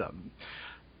wrong with them.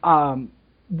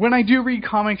 When I do read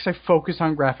comics, I focus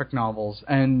on graphic novels,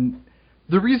 and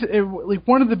the reason,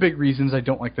 one of the big reasons I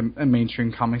don't like the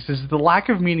mainstream comics is the lack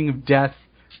of meaning of death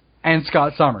and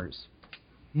Scott Summers,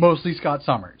 mostly Scott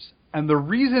Summers. And the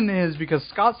reason is because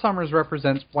Scott Summers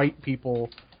represents white people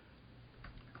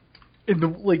in the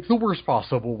worst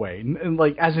possible way, and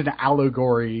like as an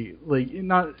allegory,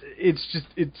 the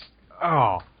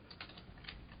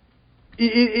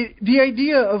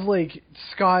idea of like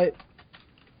Scott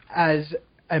as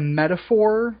a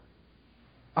metaphor,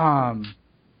 the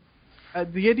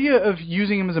idea of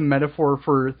using him as a metaphor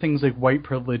for things like white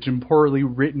privilege and poorly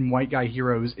written white guy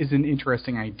heroes is an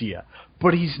interesting idea,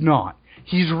 but he's not.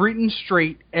 He's written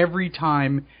straight every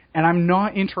time, and I'm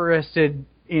not interested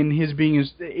in his being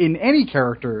in any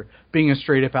character being a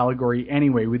straight up allegory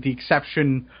anyway, with the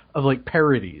exception of like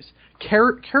parodies.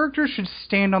 Characters should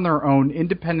stand on their own,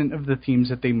 independent of the themes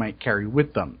that they might carry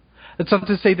with them. That's not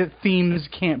to say that themes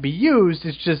can't be used.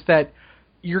 It's just that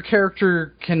your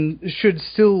character should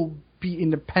still be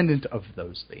independent of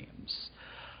those themes.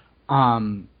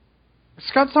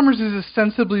 Scott Summers is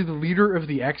ostensibly the leader of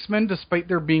the X-Men, despite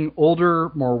there being older,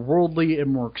 more worldly,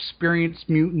 and more experienced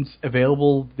mutants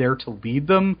available there to lead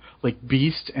them, like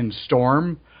Beast and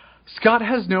Storm. Scott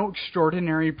has no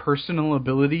extraordinary personal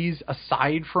abilities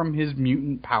aside from his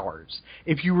mutant powers.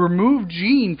 If you remove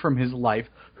Jean from his life,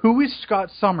 who is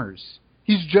Scott Summers?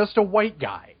 He's just a white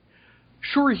guy.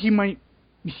 Sure,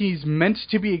 he's meant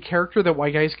to be a character that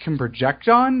white guys can project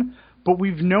on, but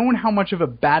we've known how much of a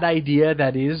bad idea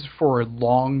that is for a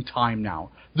long time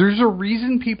now. There's a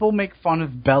reason people make fun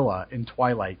of Bella in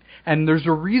Twilight, and there's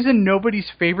a reason nobody's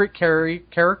favorite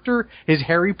character is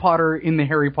Harry Potter in the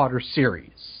Harry Potter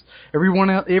series. Everyone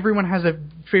has a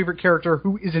favorite character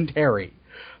who isn't Harry.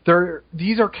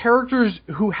 These are characters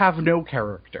who have no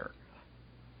character.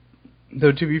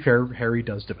 Though, to be fair, Harry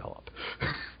does develop.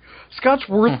 Scott's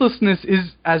worthlessness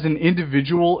as an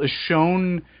individual is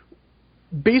shown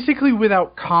basically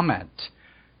without comment.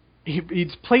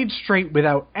 It's played straight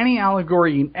without any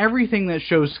allegory in everything that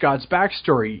shows Scott's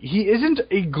backstory. He isn't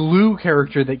a glue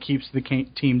character that keeps the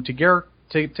team together.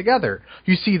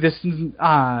 You see this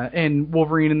in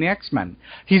Wolverine and the X-Men.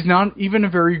 He's not even a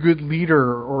very good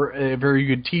leader or a very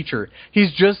good teacher.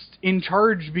 He's just in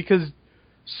charge because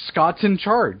Scott's in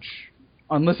charge.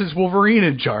 Unless it's Wolverine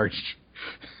in charge.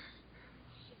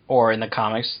 Or in the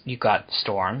comics, you've got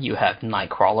Storm, you have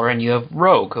Nightcrawler, and you have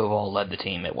Rogue, who have all led the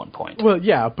team at one point. Well,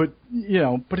 yeah, but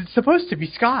it's supposed to be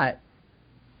Scott.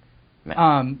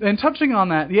 And touching on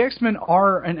that, the X-Men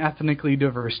are an ethnically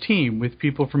diverse team with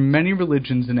people from many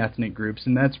religions and ethnic groups,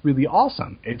 and that's really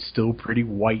awesome. It's still pretty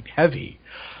white-heavy.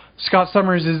 Scott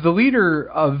Summers is the leader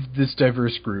of this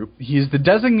diverse group. He is the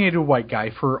designated white guy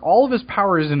for all of his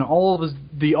powers and all of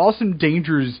the awesome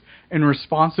dangers and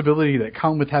responsibility that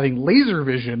come with having laser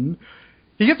vision.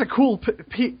 He gets a cool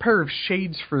pair of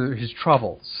shades for his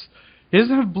troubles. He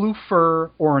doesn't have blue fur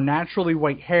or naturally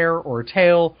white hair or a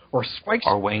tail or spikes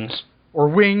or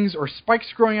wings or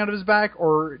spikes growing out of his back,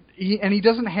 and he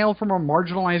doesn't hail from a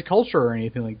marginalized culture or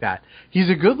anything like that. He's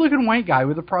a good-looking white guy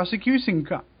with a prosecution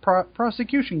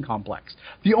complex.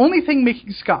 The only thing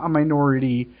making Scott a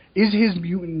minority is his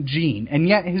mutant gene, and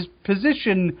yet his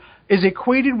position is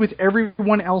equated with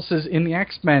everyone else's in the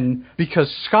X-Men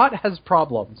because Scott has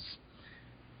problems.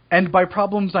 And by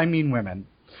problems, I mean women.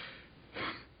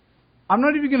 I'm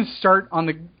not even going to start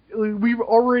on we've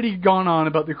already gone on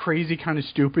about the crazy kind of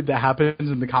stupid that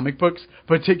happens in the comic books,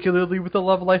 particularly with the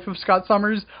love life of Scott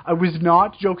Summers. I was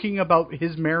not joking about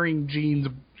his marrying Jean's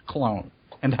clone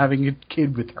and having a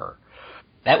kid with her.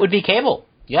 That would be Cable.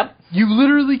 Yep. You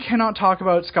literally cannot talk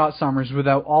about Scott Summers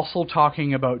without also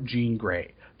talking about Jean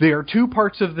Grey. They are two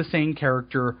parts of the same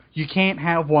character. You can't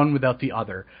have one without the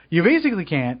other. You basically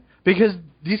can't, because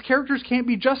these characters can't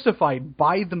be justified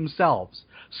by themselves.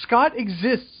 Scott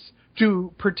exists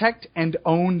to protect and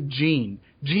own Jean.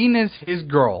 Jean is his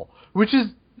girl, which is,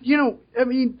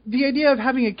 the idea of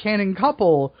having a canon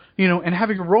couple, and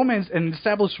having a romance and an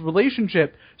established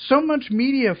relationship, so much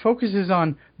media focuses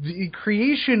on the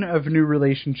creation of new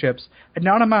relationships and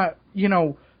not about,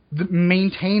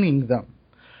 maintaining them.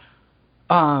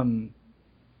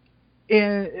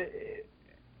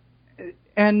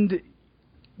 And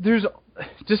there's,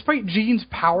 despite Jean's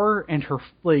power and her,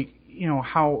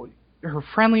 how her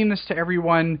friendliness to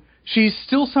everyone, she's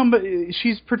still somebody.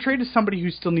 She's portrayed as somebody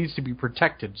who still needs to be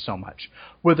protected so much,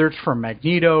 whether it's from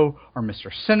Magneto or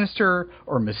Mr. Sinister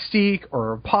or Mystique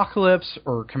or Apocalypse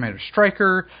or Commander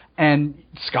Stryker, and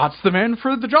Scott's the man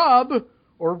for the job,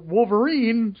 or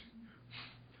Wolverine.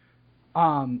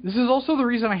 This is also the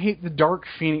reason I hate the Dark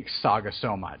Phoenix saga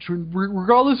so much,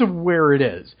 regardless of where it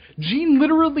is. Jean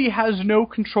literally has no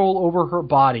control over her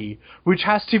body, which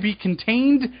has to be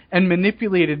contained and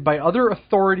manipulated by other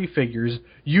authority figures,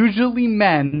 usually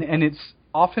men, and it's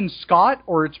often Scott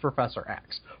or it's Professor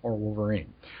X or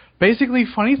Wolverine. Basically,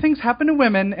 funny things happen to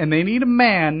women, and they need a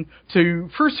man to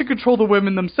control the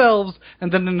women themselves,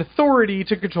 and then an authority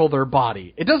to control their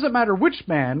body. It doesn't matter which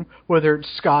man, whether it's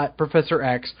Scott, Professor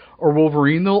X, or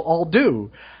Wolverine, they'll all do.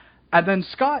 And then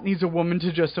Scott needs a woman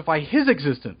to justify his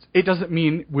existence. It doesn't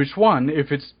mean which one.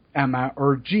 If it's Emma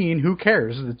or Jean, who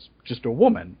cares? It's just a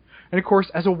woman. And of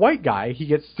course, as a white guy, he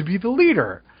gets to be the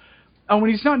leader. And when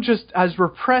he's not just as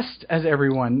repressed as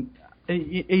everyone,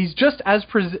 he's just as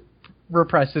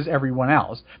repressed as everyone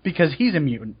else, because he's a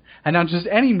mutant, and not just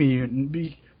any mutant,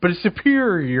 but a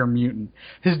superior mutant.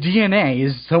 His DNA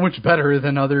is so much better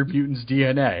than other mutants'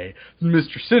 DNA.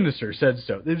 Mr. Sinister said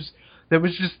so. That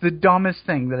was just the dumbest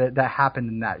thing that happened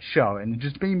in that show, and it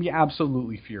just made me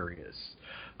absolutely furious.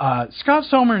 Scott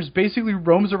Summers basically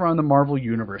roams around the Marvel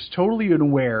Universe, totally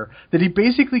unaware that he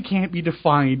basically can't be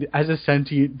defined as a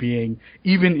sentient being,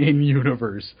 even in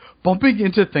universe, bumping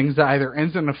into things that either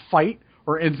ends in a fight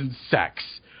or ends in sex.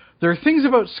 There are things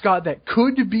about Scott that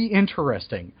could be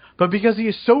interesting, but because he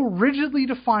is so rigidly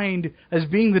defined as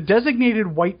being the designated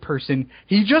white person,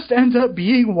 he just ends up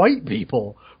being white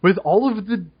people, with all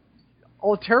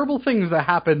terrible things that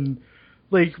happen,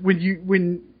 like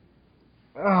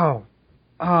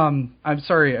I'm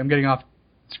sorry, I'm getting off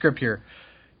script here.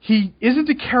 He isn't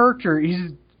a character,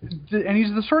 he's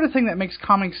the sort of thing that makes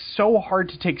comics so hard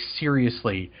to take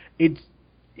seriously.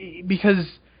 Because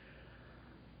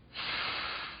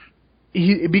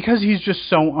he's just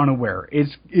so unaware.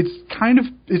 It's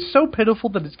so pitiful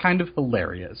that it's kind of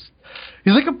hilarious.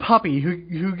 He's like a puppy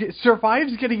who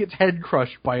survives getting its head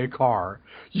crushed by a car.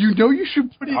 You know you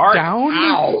should put it down.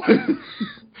 Ow.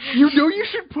 You know you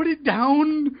should put it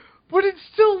down, but it's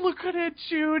still looking at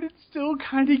you, and it's still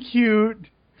kind of cute.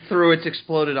 Through its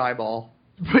exploded eyeball.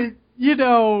 But what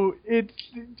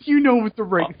the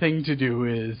right thing to do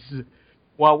is.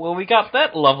 Well, we got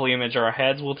that lovely image in our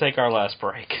heads. We'll take our last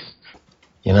break.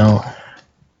 You know,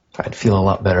 I'd feel a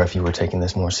lot better if you were taking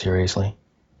this more seriously.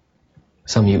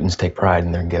 Some mutants take pride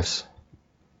in their gifts,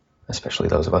 especially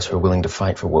those of us who are willing to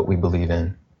fight for what we believe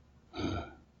in. You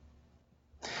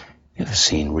ever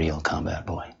seen real combat,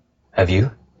 boy? Have you?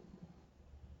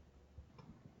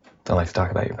 Don't like to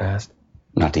talk about your past?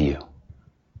 Not to you.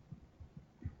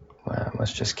 Well, it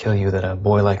must just kill you that a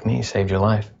boy like me saved your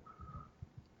life.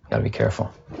 Gotta be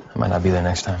careful. I might not be there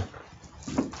next time.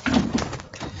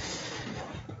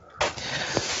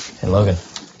 Hey, Logan.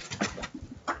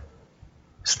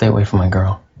 Stay away from my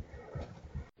girl.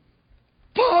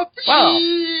 Puppies!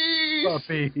 Wow.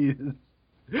 Puppies.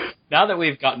 Now that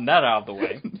we've gotten that out of the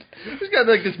way. He's got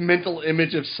like this mental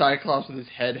image of Cyclops with his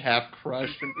head half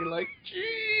crushed and be like,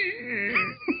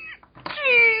 Jean!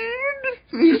 Jean!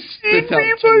 Give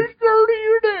me my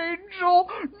guardian angel!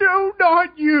 No,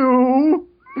 not you!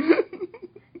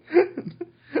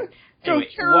 Don't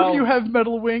care if you have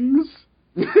metal wings.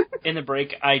 In the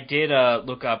break, I did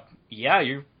look up. Yeah,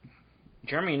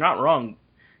 Jeremy, you're not wrong.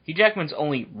 Hugh Jackman's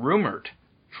only rumored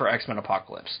for X-Men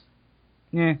Apocalypse.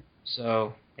 Yeah.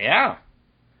 So yeah,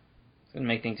 it's gonna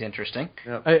make things interesting.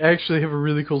 Yep. I actually have a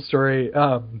really cool story.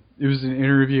 It was an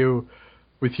interview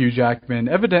with Hugh Jackman.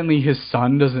 Evidently, his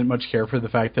son doesn't much care for the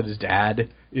fact that his dad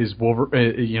is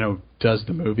does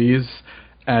the movies.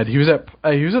 And he was at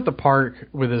the park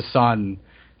with his son,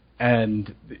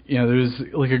 and there was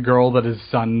like a girl that his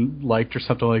son liked or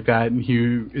something like that, and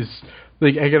he is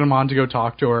like egging him on to go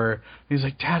talk to her. And he's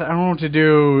like, "Dad, I don't know what to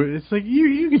do." It's like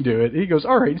you can do it. And he goes,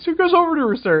 "All right." So he goes over to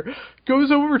her,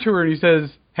 goes over to her, and he says,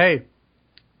 "Hey,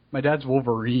 my dad's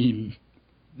Wolverine."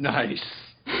 Nice.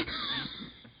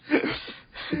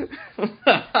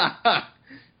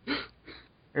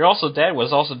 Your dad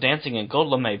was also dancing in gold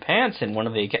lame pants in one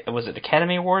of the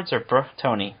Academy Awards or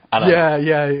Tony? I don't know.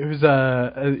 Yeah, it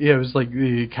was like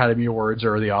the Academy Awards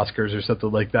or the Oscars or something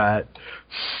like that.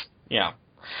 Yeah.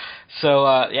 So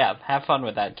have fun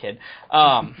with that, kid.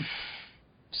 So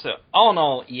all in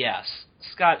all, yes,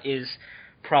 Scott is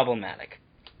problematic.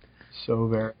 So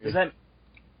very. Does that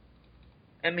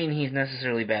mean he's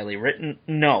necessarily badly written?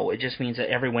 No, it just means that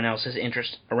everyone else's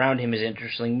interest around him is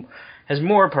interesting, has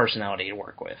more personality to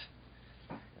work with.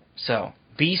 So,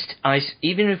 Beast, Ice.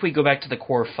 Even if we go back to the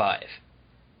core 5,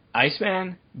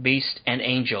 Iceman, Beast, and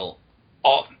Angel,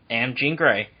 all, and Jean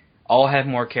Grey, all have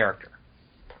more character.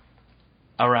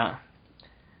 Around.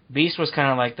 Beast was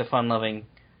kind of like the fun-loving,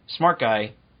 smart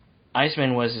guy.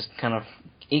 Iceman was this kind of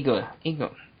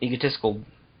egotistical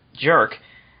jerk.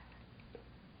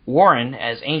 Warren,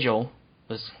 as Angel,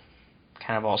 was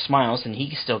kind of all smiles, and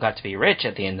he still got to be rich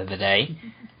at the end of the day.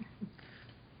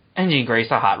 And Jean Grey's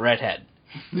the hot redhead.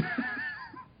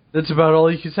 That's about all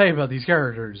you can say about these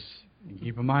characters.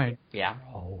 Keep in mind, yeah,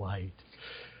 they're all white.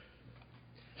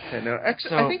 Yeah, no, I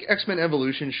think X-Men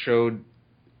Evolution showed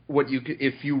what you could,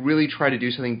 if you really try to do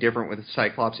something different with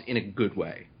Cyclops in a good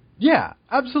way. Yeah,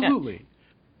 absolutely.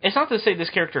 Yeah. It's not to say this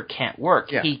character can't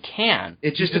work. Yeah. He can.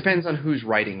 It just depends on who's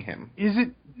writing him. Is it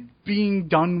being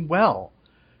done well?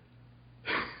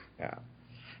 Yeah.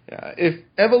 Yeah. If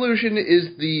Evolution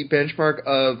is the benchmark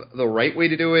of the right way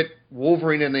to do it,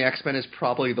 Wolverine and the X-Men is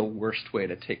probably the worst way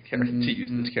to to use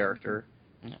this character.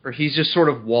 Or he's just sort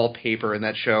of wallpaper in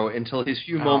that show until his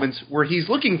few moments where he's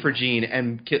looking for Jean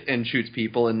and shoots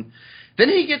people, and then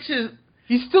he gets his...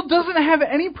 He still doesn't have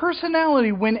any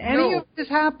personality when any of this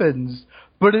happens,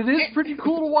 but it is pretty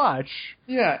cool to watch.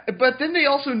 Yeah, but then they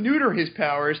also neuter his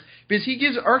powers, because he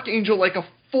gives Archangel like a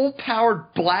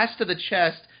full-powered blast to the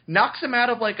chest, knocks him out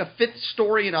of like a 5th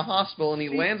story in a hospital, and he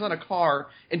lands on a car.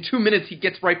 In 2 minutes, he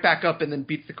gets right back up and then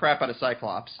beats the crap out of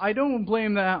Cyclops. I don't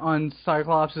blame that on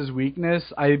Cyclops' weakness.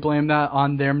 I blame that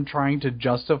on them trying to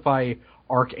justify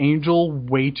Archangel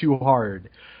way too hard.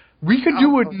 We could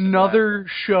do another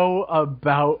show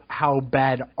about how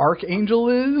bad Archangel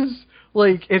is.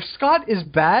 Like, if Scott is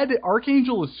bad,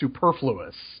 Archangel is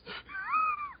superfluous.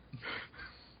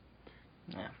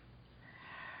 Yeah.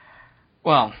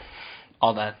 Well,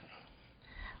 all that's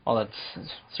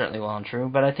certainly well and true,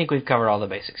 but I think we've covered all the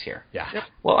basics here. Yeah. Yep.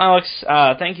 Well, Alex,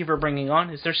 thank you for bringing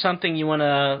on. Is there something you want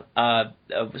to, a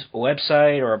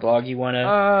website or a blog you want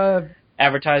to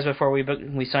advertise before we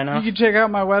sign off? You can check out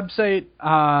my website.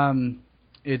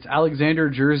 It's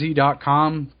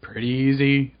alexanderjersey.com. Pretty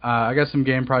easy. I got some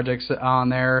game projects on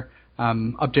there.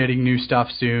 Updating new stuff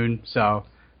soon, so,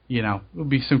 it'll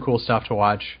be some cool stuff to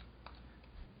watch.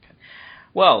 Okay.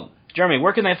 Well, Jeremy,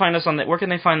 where can they find us where can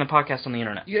they find the podcast on the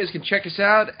internet? You guys can check us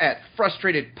out at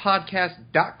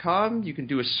frustratedpodcast.com. You can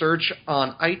do a search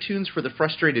on iTunes for the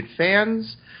Frustrated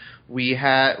Fans. We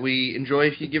enjoy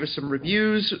if you give us some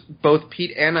reviews. Both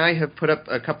Pete and I have put up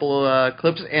a couple of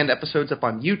clips and episodes up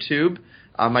on YouTube.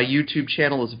 My YouTube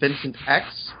channel is Vincent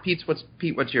X. Pete, what's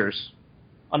yours?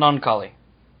 Anon Kali.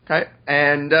 Okay,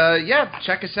 and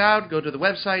check us out. Go to the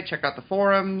website. Check out the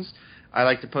forums. I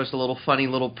like to post a little funny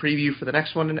little preview for the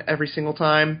next one every single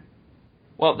time.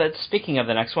 Well, speaking of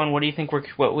the next one, what do you think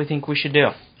what we think we should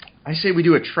do? I say we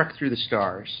do a trek through the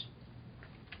stars.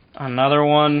 Another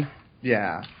one?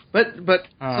 Yeah, but something good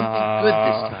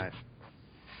this time.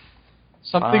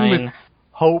 Something with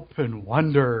hope and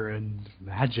wonder and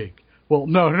magic. Well,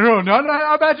 no,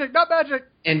 not magic, not magic.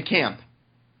 And camp.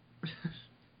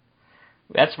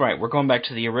 That's right. We're going back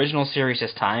to the original series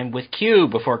this time with Q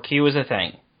before Q was a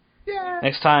thing. Yeah.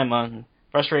 Next time on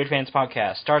Frustrated Fans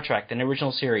Podcast, Star Trek, the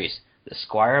original series, The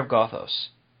Squire of Gothos.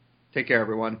 Take care,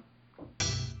 everyone.